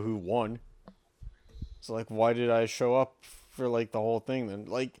 I know who won. So, like, why did I show up for, like, the whole thing then?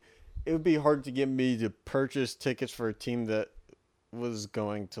 Like, it would be hard to get me to purchase tickets for a team that was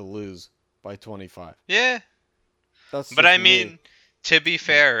going to lose by 25. Yeah. But I mean, to be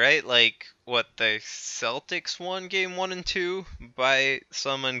fair, right? Like, what, the Celtics won game 1 and 2 by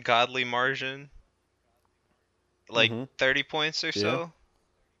some ungodly margin? Like 30 points or so?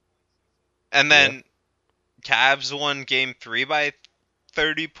 And then Cavs won game 3 by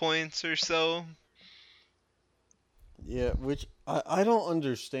 30 points or so? Yeah, which I don't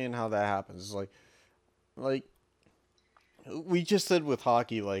understand how that happens. Like we just said with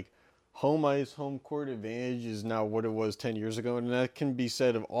hockey, like, home ice, home court advantage is now what it was 10 years ago, and that can be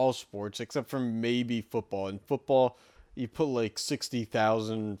said of all sports except for maybe football. In football, you put like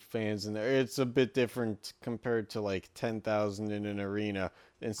 60,000 fans in there. It's a bit different compared to like 10,000 in an arena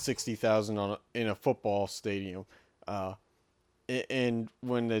and 60,000 in a football stadium. And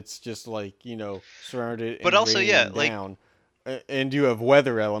when it's just like, surrounded but and also, down, and you have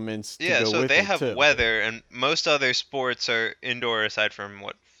weather elements to go so with they it have too. weather, and most other sports are indoor aside from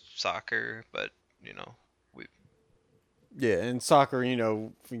soccer, but Yeah, and soccer,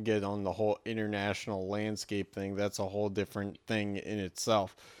 if we get on the whole international landscape thing, that's a whole different thing in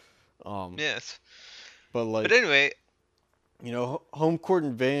itself. Yes. But anyway, home court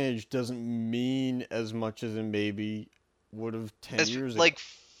advantage doesn't mean as much as it maybe would have 10 years ago.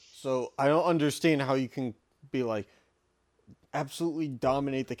 So I don't understand how you can be like, absolutely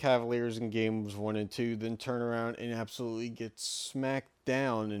dominate the Cavaliers in games 1 and 2, then turn around and absolutely get smacked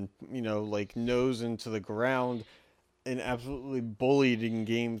down and, like, nose into the ground and absolutely bullied in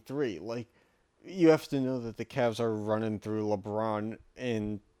game 3. Like, you have to know that the Cavs are running through LeBron,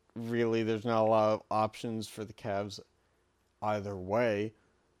 and really there's not a lot of options for the Cavs either way.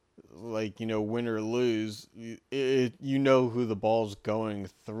 Like, win or lose, you know who the ball's going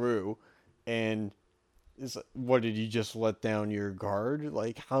through, and what, did you just let down your guard?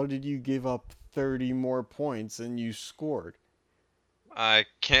 Like, how did you give up 30 more points than you scored? I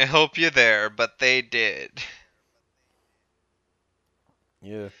can't help you there, but they did.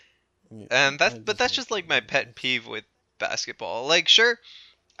 Yeah. And that's just like my pet peeve with basketball. Like, sure,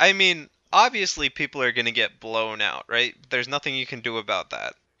 I mean, obviously people are going to get blown out, right? There's nothing you can do about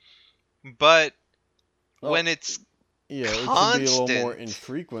that. But when it's constant, it could be a little more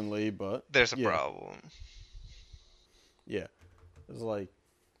infrequently, but there's a problem. Yeah. It's like,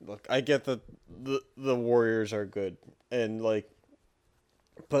 look, I get that the Warriors are good, and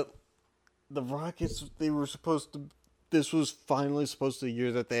but the Rockets, this was finally supposed to be the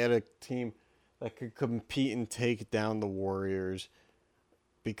year that they had a team that could compete and take down the Warriors,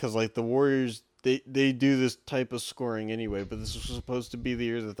 because the Warriors, they do this type of scoring anyway, but this was supposed to be the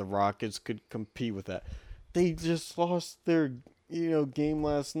year that the Rockets could compete with that. They just lost their game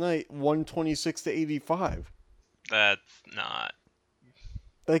last night, 126-85. That's not.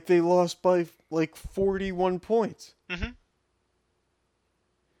 They lost by 41 points. Mm-hmm.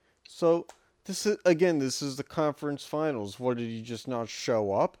 So this is the conference finals. What, did you just not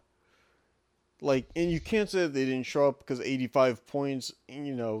show up? And you can't say that they didn't show up, because 85 points,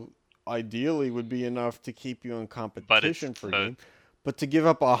 ideally would be enough to keep you in competition for a game. But to give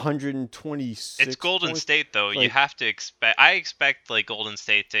up 126 It's Golden points, State, though. You have to expect... I expect, Golden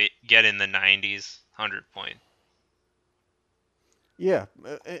State to get in the 90s, 100 point. Yeah,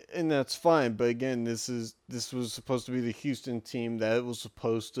 and that's fine. But again, this was supposed to be the Houston team that was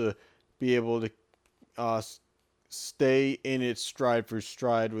supposed to be able to stay in its stride for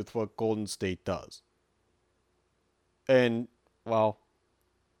stride with what Golden State does. And, well,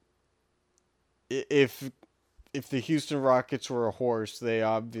 if the Houston Rockets were a horse, they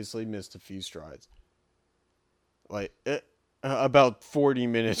obviously missed a few strides. About 40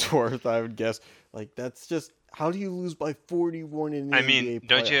 minutes worth, I would guess. That's just... How do you lose by 41 in the NBA playoffs?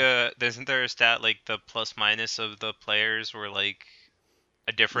 Don't you... Isn't there a stat, the plus-minus of the players were,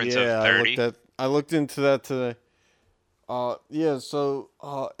 a difference of 30? Yeah, I looked into that today. So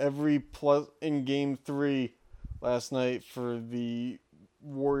every plus... In Game 3 last night for the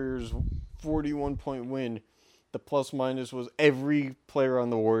Warriors' 41-point win, the plus-minus was every player on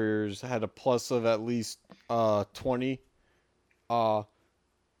the Warriors had a plus of at least 20.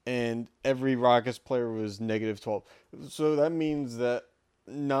 And every Rockets player was negative 12. So that means that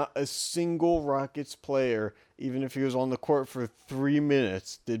not a single Rockets player, even if he was on the court for 3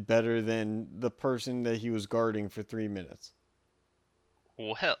 minutes, did better than the person that he was guarding for 3 minutes.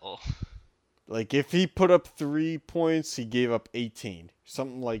 Well. If he put up 3 points, he gave up 18.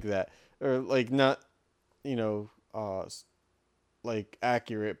 Something like that. Or, not,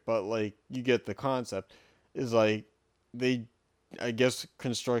 accurate, but, you get the concept. Is, they... I guess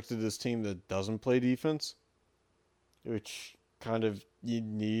constructed this team that doesn't play defense, which kind of you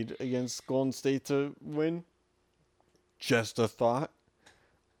need against Golden State to win. Just a thought.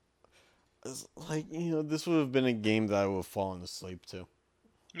 It's this would have been a game that I would have fallen asleep to.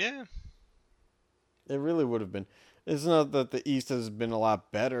 Yeah. It really would have been. It's not that the East has been a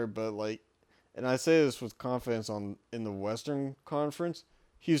lot better, but and I say this with confidence in the Western Conference,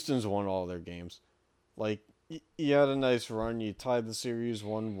 Houston's won all their games. You had a nice run. You tied the series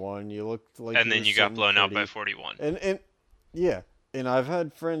 1-1. You looked like... And then you got blown out by 41. And yeah. And I've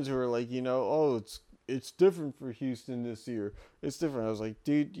had friends who are it's different for Houston this year. It's different. I was like,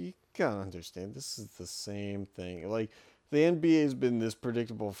 dude, you gotta understand. This is the same thing. The NBA has been this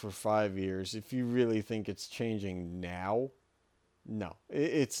predictable for 5 years. If you really think it's changing now, no,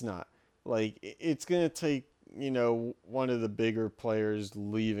 it's not. It's going to take, one of the bigger players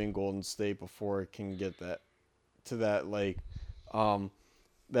leaving Golden State before it can get that to that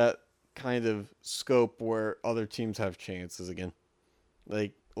that kind of scope where other teams have chances again.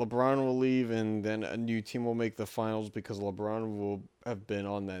 LeBron will leave, and then a new team will make the finals because LeBron will have been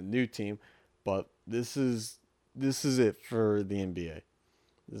on that new team. But this is it for the NBA.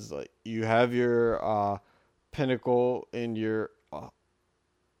 This is you have your pinnacle and your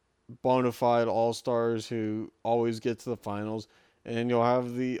bona fide all-stars who always get to the finals, and you'll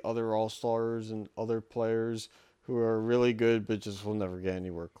have the other all-stars and other players who are really good but just will never get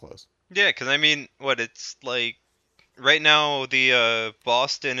anywhere close. Yeah, because it's right now the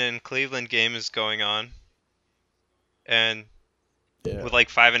Boston and Cleveland game is going on, and with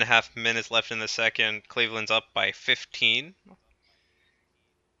 5.5 minutes left in the second, Cleveland's up by 15.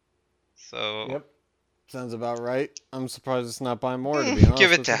 So yep, sounds about right. I'm surprised it's not by more, to be honest.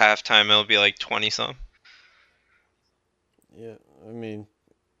 Give it to halftime, it'll be 20-some. Yeah,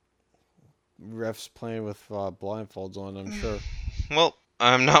 refs playing with blindfolds on, I'm sure. Well,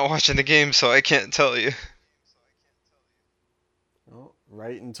 I'm not watching the game, so I can't tell you. Well,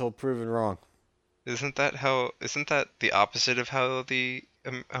 right until proven wrong. Isn't that the opposite of how the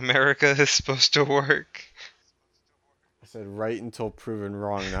America is supposed to work? I said right until proven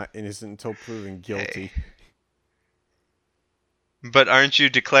wrong, not innocent until proven guilty. Hey. But aren't you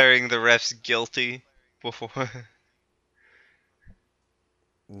declaring the refs guilty before?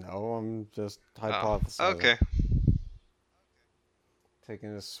 No, I'm just hypothesizing. Oh, okay. Taking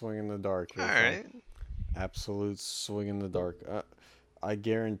a swing in the dark here. All right. Absolute swing in the dark. I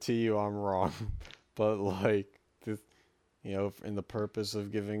guarantee you I'm wrong. But like, this, in the purpose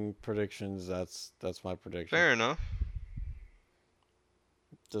of giving predictions, that's my prediction. Fair enough.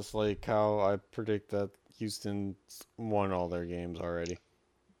 Just like how I predict that Houston won all their games already.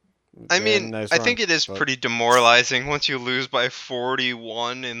 I mean, I think it is pretty demoralizing once you lose by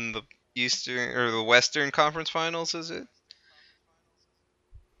 41 in the Eastern or the Western Conference Finals, is it?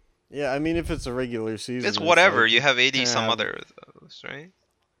 Yeah, I mean, if it's a regular season, it's whatever. Like, you have 80 some other of those, right?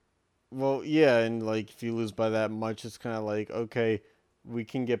 Well, yeah, and like if you lose by that much, it's kind of like, okay, we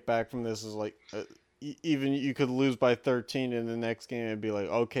can get back from this. Is like, even you could lose by 13 in the next game and be like,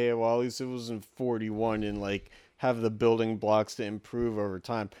 okay, well, at least it wasn't 41, and like have the building blocks to improve over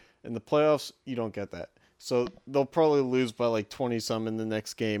time. In the playoffs, you don't get that. So they'll probably lose by like 20-some in the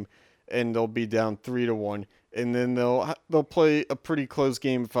next game, and they'll be down 3-1, and then they'll play a pretty close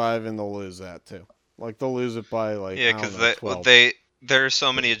game 5, and they'll lose that too. Like they'll lose it by like because they there are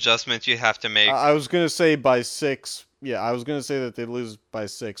so many adjustments you have to make. I was gonna say by 6. Yeah, I was gonna say that they lose by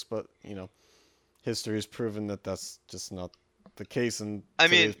 6, but history's proven that that's just not the case. I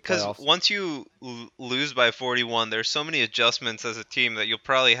mean, because once you lose by 41, there's so many adjustments as a team that you'll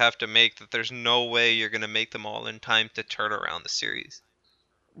probably have to make that there's no way you're gonna make them all in time to turn around the series.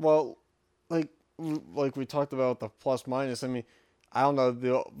 Well, like we talked about the plus minus. I mean, I don't know,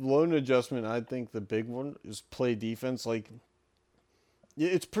 the lone adjustment. I think the big one is play defense. Like,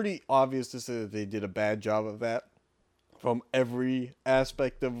 it's pretty obvious to say that they did a bad job of that from every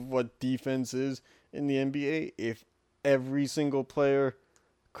aspect of what defense is in the NBA. If every single player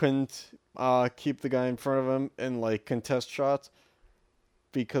couldn't keep the guy in front of him and like contest shots,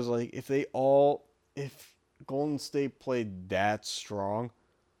 because like if Golden State played that strong,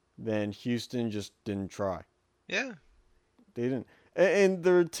 then Houston just didn't try. Yeah, they didn't, and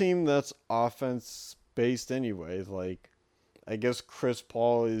they're a team that's offense based anyway. Like, I guess Chris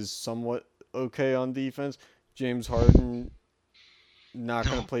Paul is somewhat okay on defense. James Harden, not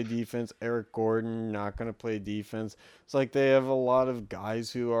going to play defense. Eric Gordon, not going to play defense. It's like they have a lot of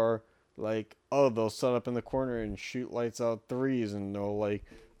guys who are like, they'll set up in the corner and shoot lights out threes, and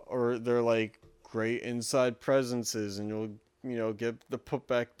they're like great inside presences, and you'll get the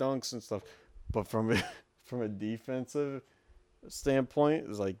putback dunks and stuff. But from a defensive standpoint,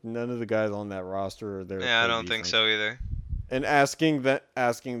 it's like none of the guys on that roster are there. Yeah, I don't think so either. And asking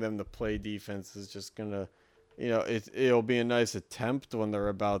them to play defense is just gonna, it'll be a nice attempt when they're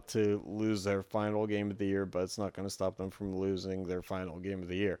about to lose their final game of the year, but it's not gonna stop them from losing their final game of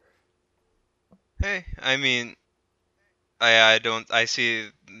the year. Hey, I mean, I see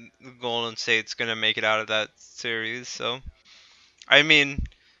Golden State's gonna make it out of that series. So, I mean,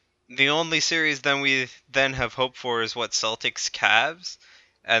 the only series then we have hope for is what, Celtics Cavs,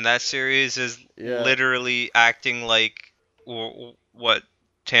 and that series is literally acting like what,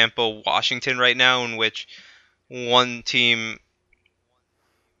 Tampa Washington right now, in which one team,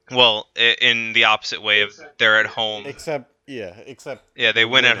 well, in the opposite way of they're at home. Except they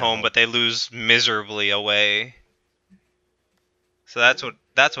win at home, but they lose miserably away. So that's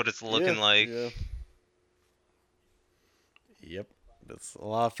what it's looking like. Yeah. Yep, that's a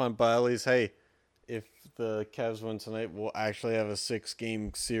lot of fun. But at least, hey, if the Cavs win tonight, we'll actually have a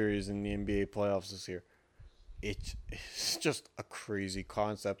 6-game series in the NBA playoffs this year. It's just a crazy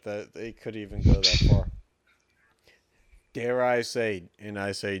concept that they could even go that far. Dare I say, and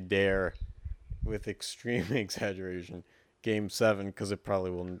I say dare with extreme exaggeration, Game 7, because it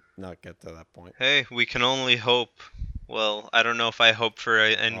probably will not get to that point. Hey, we can only hope. Well, I don't know if I hope for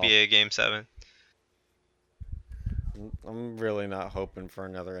an NBA Game 7. I'm really not hoping for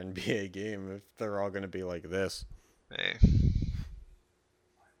another NBA game if they're all going to be like this. Hey.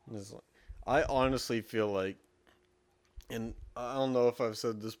 I honestly feel like, and I don't know if I've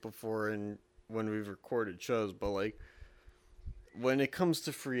said this before when we've recorded shows, but like, when it comes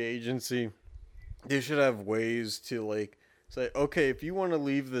to free agency, they should have ways to like say, okay, if you want to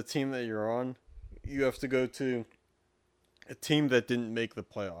leave the team that you're on, you have to go to a team that didn't make the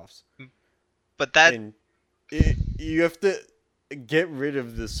playoffs. But that... you have to get rid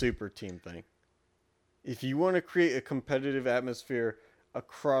of the super team thing. If you want to create a competitive atmosphere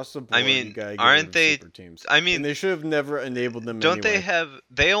across the board, you gotta get rid of super teams. I mean, and they should have never enabled them. Don't anyway.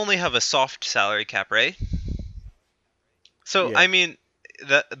 They only have a soft salary cap, right? So yeah. I mean,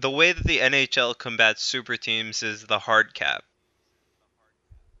 the way that the NHL combats super teams is the hard cap.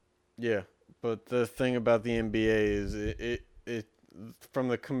 Yeah, but the thing about the NBA is it from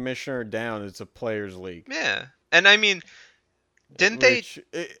the commissioner down, it's a players' league. Yeah, and I mean,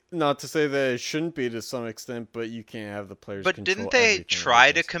 Not to say that it shouldn't be to some extent, but you can't have the players. But control didn't they everything try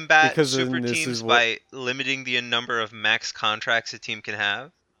like to this. combat Because super then this teams is by limiting the number of max contracts a team can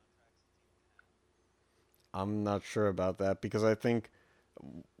have? I'm not sure about that because I think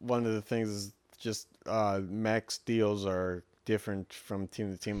one of the things is just max deals are different from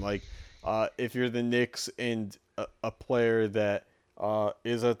team to team. Like if you're the Knicks and a player that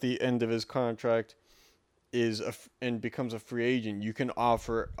is at the end of his contract and becomes a free agent, you can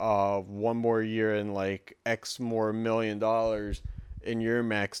offer one more year and like X more $1 million in your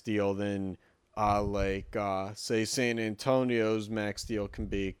max deal than say San Antonio's max deal can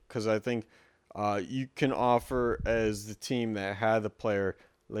be, because I think you can offer as the team that had the player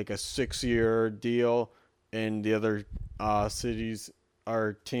like a 6-year deal, and the other cities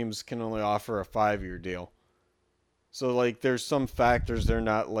or teams can only offer a 5-year deal. So, like, there's some factors they're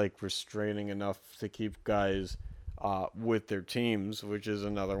not, like, restraining enough to keep guys with their teams, which is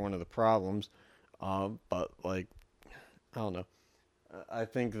another one of the problems. But, like, I don't know. I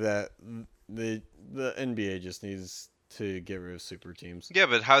think that the NBA just needs to get rid of super teams. Yeah,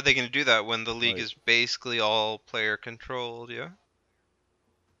 but how are they going to do that when the league is basically all player controlled, yeah?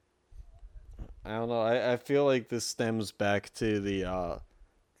 I don't know. I feel like this stems back to the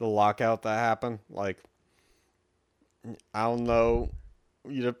lockout that happened. Like, I don't know.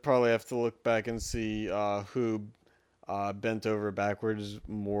 You'd probably have to look back and see who bent over backwards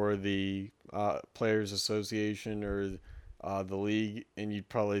more, the Players Association or the league, and you'd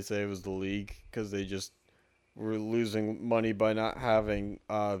probably say it was the league because they just were losing money by not having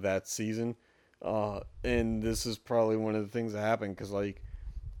that season. And this is probably one of the things that happened because, like,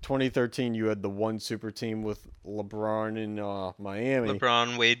 2013, you had the one super team with LeBron in Miami.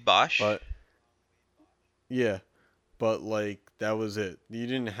 LeBron, Wade, Bosh. But yeah, but like that was it. You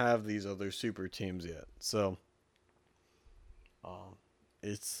didn't have these other super teams yet, so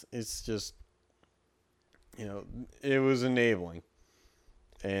it's just, you know, it was enabling,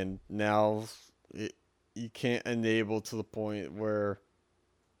 and now you can't enable to the point where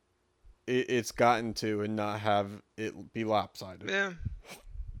it's gotten to and not have it be lopsided. Yeah.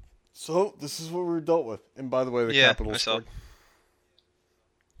 So, this is what we're dealt with. And by the way, the Capitals scored.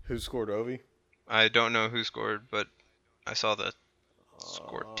 Who scored, Ovi? I don't know who scored, but I saw the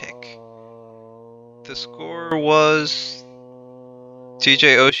score tick. The score was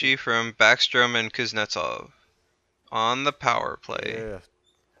TJ Oshie from Backstrom and Kuznetsov on the power play. Yeah.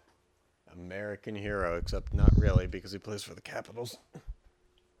 American hero, except not really because he plays for the Capitals.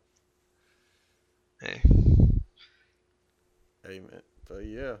 Hey. Amen. But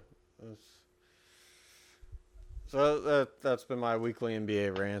yeah. So that's been my weekly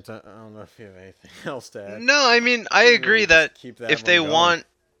NBA rant. I don't know if you have anything else to add. No, I mean, I agree that if they want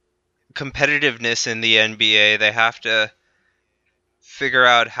competitiveness in the NBA, they have to figure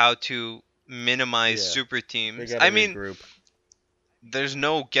out how to minimize super teams. I mean, there's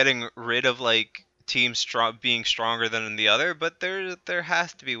no getting rid of like teams being stronger than the other, but there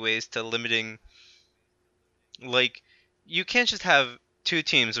has to be ways to limiting. Like, you can't just have two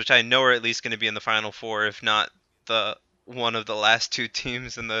teams, which I know are at least going to be in the Final Four, if not the one of the last two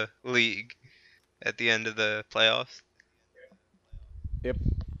teams in the league at the end of the playoffs. Yep.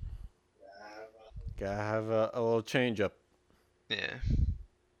 Gotta have a little change up. Yeah.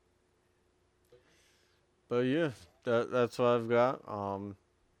 But yeah, that's what I've got.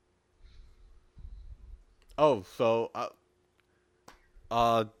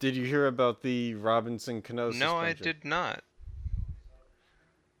 Did you hear about the Robinson Cano suspension? No, I did not.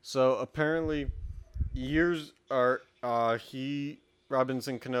 So apparently,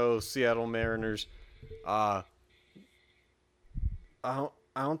 Robinson Cano, Seattle Mariners, I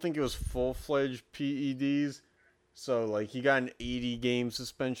don't think it was full-fledged PEDs. So like he got an 80-game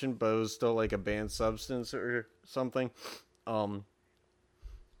suspension, but it was still like a banned substance or something.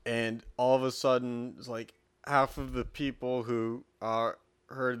 And all of a sudden, it's like half of the people who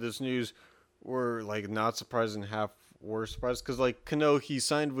heard this news were like not surprised and half were surprised because like Cano, he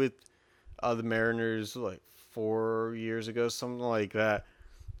signed with the Mariners like 4 years ago, something like that.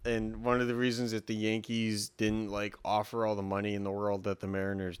 And one of the reasons that the Yankees didn't like offer all the money in the world that the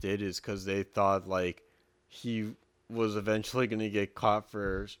Mariners did is because they thought like he was eventually going to get caught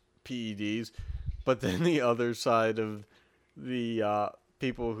for PEDs. But then the other side of the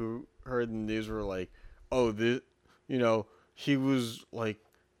people who heard the news were like, oh, he was like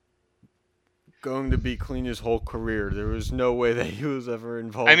going to be clean his whole career. There was no way that he was ever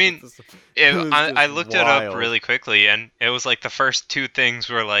involved. I mean, with this. I looked it up really quickly, and it was like the first two things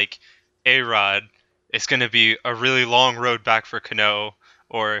were like, A-Rod, it's going to be a really long road back for Cano,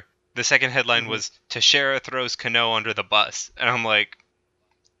 or the second headline was Teixeira throws Cano under the bus, and I'm like,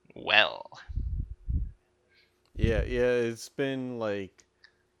 well. Yeah, it's been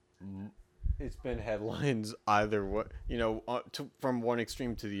headlines either way, from one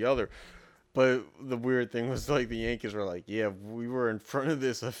extreme to the other. But the weird thing was, like, the Yankees were like, yeah, we were in front of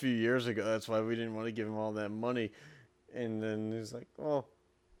this a few years ago. That's why we didn't want to give him all that money. And then it's like, well,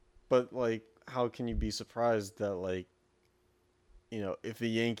 but, like, how can you be surprised that, like, if the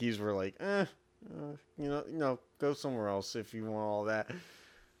Yankees were like, go somewhere else if you want all that.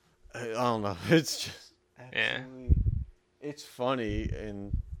 I don't know. It's just absolutely, it's funny,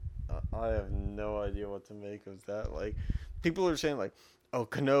 and I have no idea what to make of that. Like, people are saying, like, oh,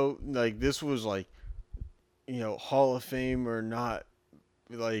 Cano, like, this was, like, Hall of Fame or not.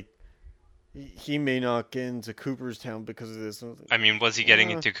 Like, he may not get into Cooperstown because of this. I mean, was he getting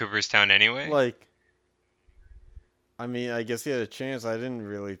into Cooperstown anyway? Like, I mean, I guess he had a chance. I didn't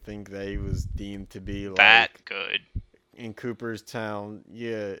really think that he was deemed to be, like, that good in Cooperstown.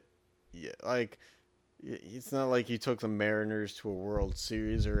 Yeah, like, it's not like he took the Mariners to a World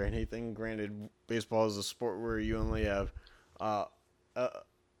Series or anything. Granted, baseball is a sport where you only have a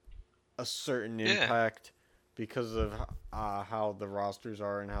certain impact because of how the rosters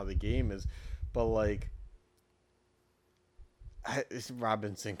are and how the game is. But, like,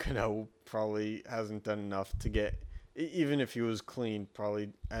 Robinson Cano probably hasn't done enough to get, even if he was clean, probably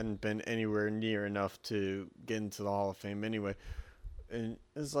hadn't been anywhere near enough to get into the Hall of Fame anyway. And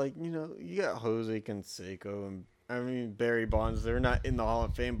it's like, you got Jose Canseco and, Barry Bonds. They're not in the Hall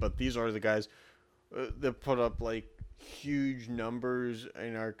of Fame, but these are the guys that put up, like, huge numbers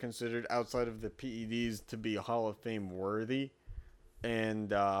and are considered outside of the PEDs to be Hall of Fame worthy. And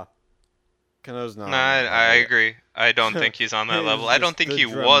Cano's not. Nah, I agree. I don't think he's on that level. I don't think he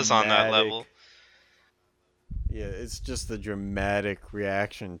was on that level. Yeah, it's just the dramatic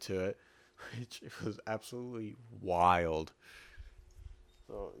reaction to it, which was absolutely wild.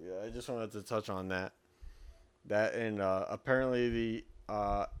 So, yeah, I just wanted to touch on that. That and apparently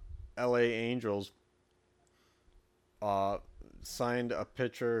the LA Angels signed a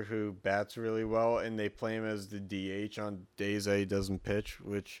pitcher who bats really well, and they play him as the DH on days that he doesn't pitch,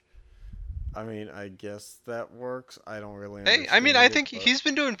 which, I mean, I guess that works. I don't really understand. Hey, I mean, I think he's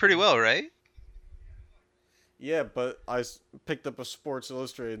been doing pretty well, right? Yeah, but I picked up a Sports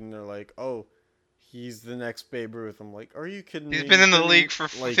Illustrated, and they're like, oh, he's the next Babe Ruth. I'm like, are you kidding me? He's been in the league for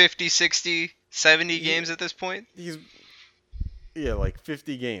 50, 60, 70 games at this point? Yeah, like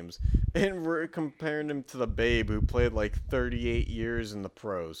 50 games. And we're comparing him to the Babe who played like 38 years in the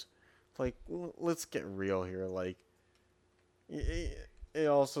pros. Like, let's get real here. Like,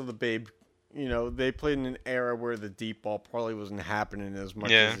 also the Babe, they played in an era where the deep ball probably wasn't happening as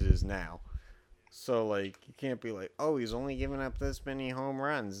much as it is now. So, like, you can't be like, oh, he's only giving up this many home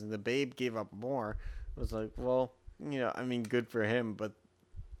runs, and the Babe gave up more. It was like, well, I mean, good for him, but,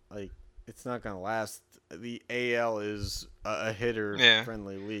 like, it's not going to last. The AL is a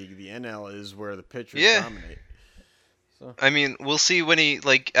hitter-friendly league. The NL is where the pitchers dominate. So. I mean, we'll see when he,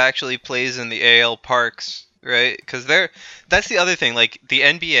 like, actually plays in the AL parks, right? Because that's the other thing. Like, the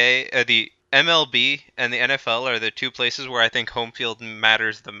NBA, the MLB, and the NFL are the two places where I think home field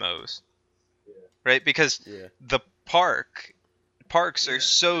matters the most. Right, because the parks are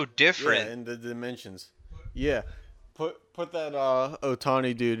so different. Yeah, and the dimensions. Yeah, put that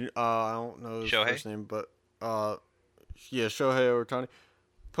Ohtani dude. I don't know his first name, but Shohei Ohtani.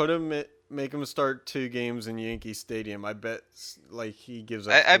 Put him, make him start 2 games in Yankee Stadium. I bet, like, he gives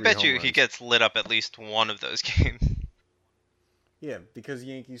up. I bet you he gets lit up at least one of those games. Yeah, because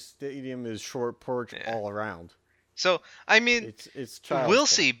Yankee Stadium is short porch all around. So, I mean, it's we'll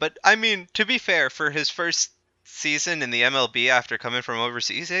see. But, I mean, to be fair, for his first season in the MLB after coming from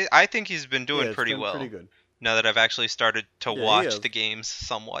overseas, I think he's been doing pretty well. Pretty good. Now that I've actually started to watch the games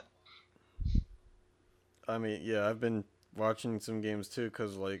somewhat. I mean, yeah, I've been watching some games too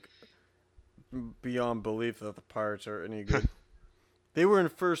because, like, beyond belief that the Pirates are any good. They were in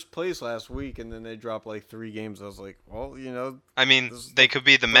first place last week, and then they dropped, like, 3 games. I was like, well, I mean, they could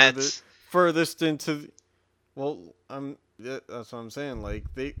be the Mets. Furthest into... Well, that's what I'm saying. Like,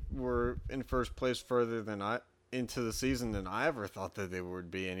 they were in first place further than into the season than I ever thought that they would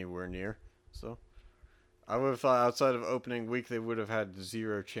be anywhere near. So, I would have thought outside of opening week they would have had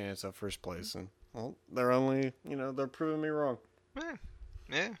 0 chance at first place. And, well, they're only, they're proving me wrong.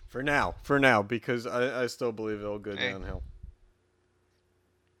 Yeah. For now, because I still believe it'll go downhill.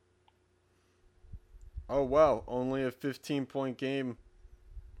 Oh, wow. Only a 15-point game.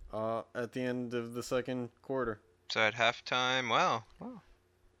 At the end of the second quarter. So at halftime, wow.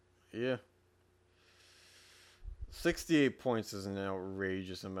 Yeah. 68 points is an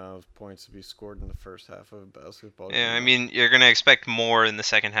outrageous amount of points to be scored in the first half of a basketball game. Yeah, I mean, you're going to expect more in the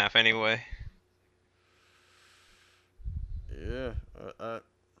second half anyway. Yeah.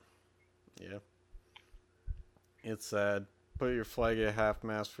 Yeah. It's sad. Put your flag at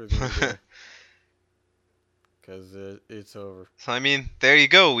half-mast for the NBA. Because it's over. So, I mean, there you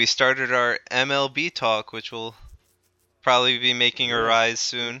go. We started our MLB talk, which will probably be making a rise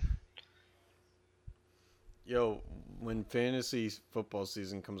soon. Yo, when fantasy football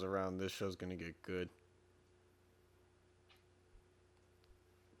season comes around, this show's going to get good.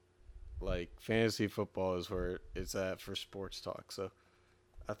 Like, fantasy football is where it's at for sports talk, so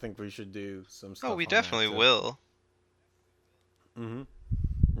I think we should do some stuff. Oh, we definitely will. I'm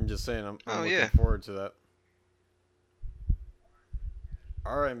just saying, I'm looking yeah. forward to that.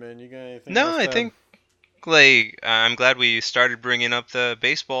 All right, man, you got anything No, else I to think, like, I'm glad we started bringing up the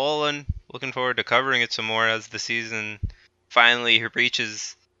baseball and looking forward to covering it some more as the season finally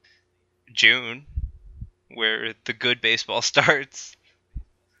reaches June, where the good baseball starts.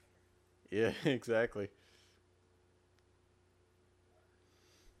 Yeah, exactly.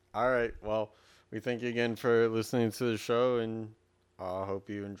 All right, well, we thank you again for listening to the show, and I hope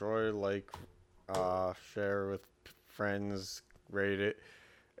you enjoy, share with friends, rate it,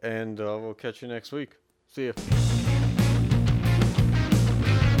 and we'll catch you next week. See ya.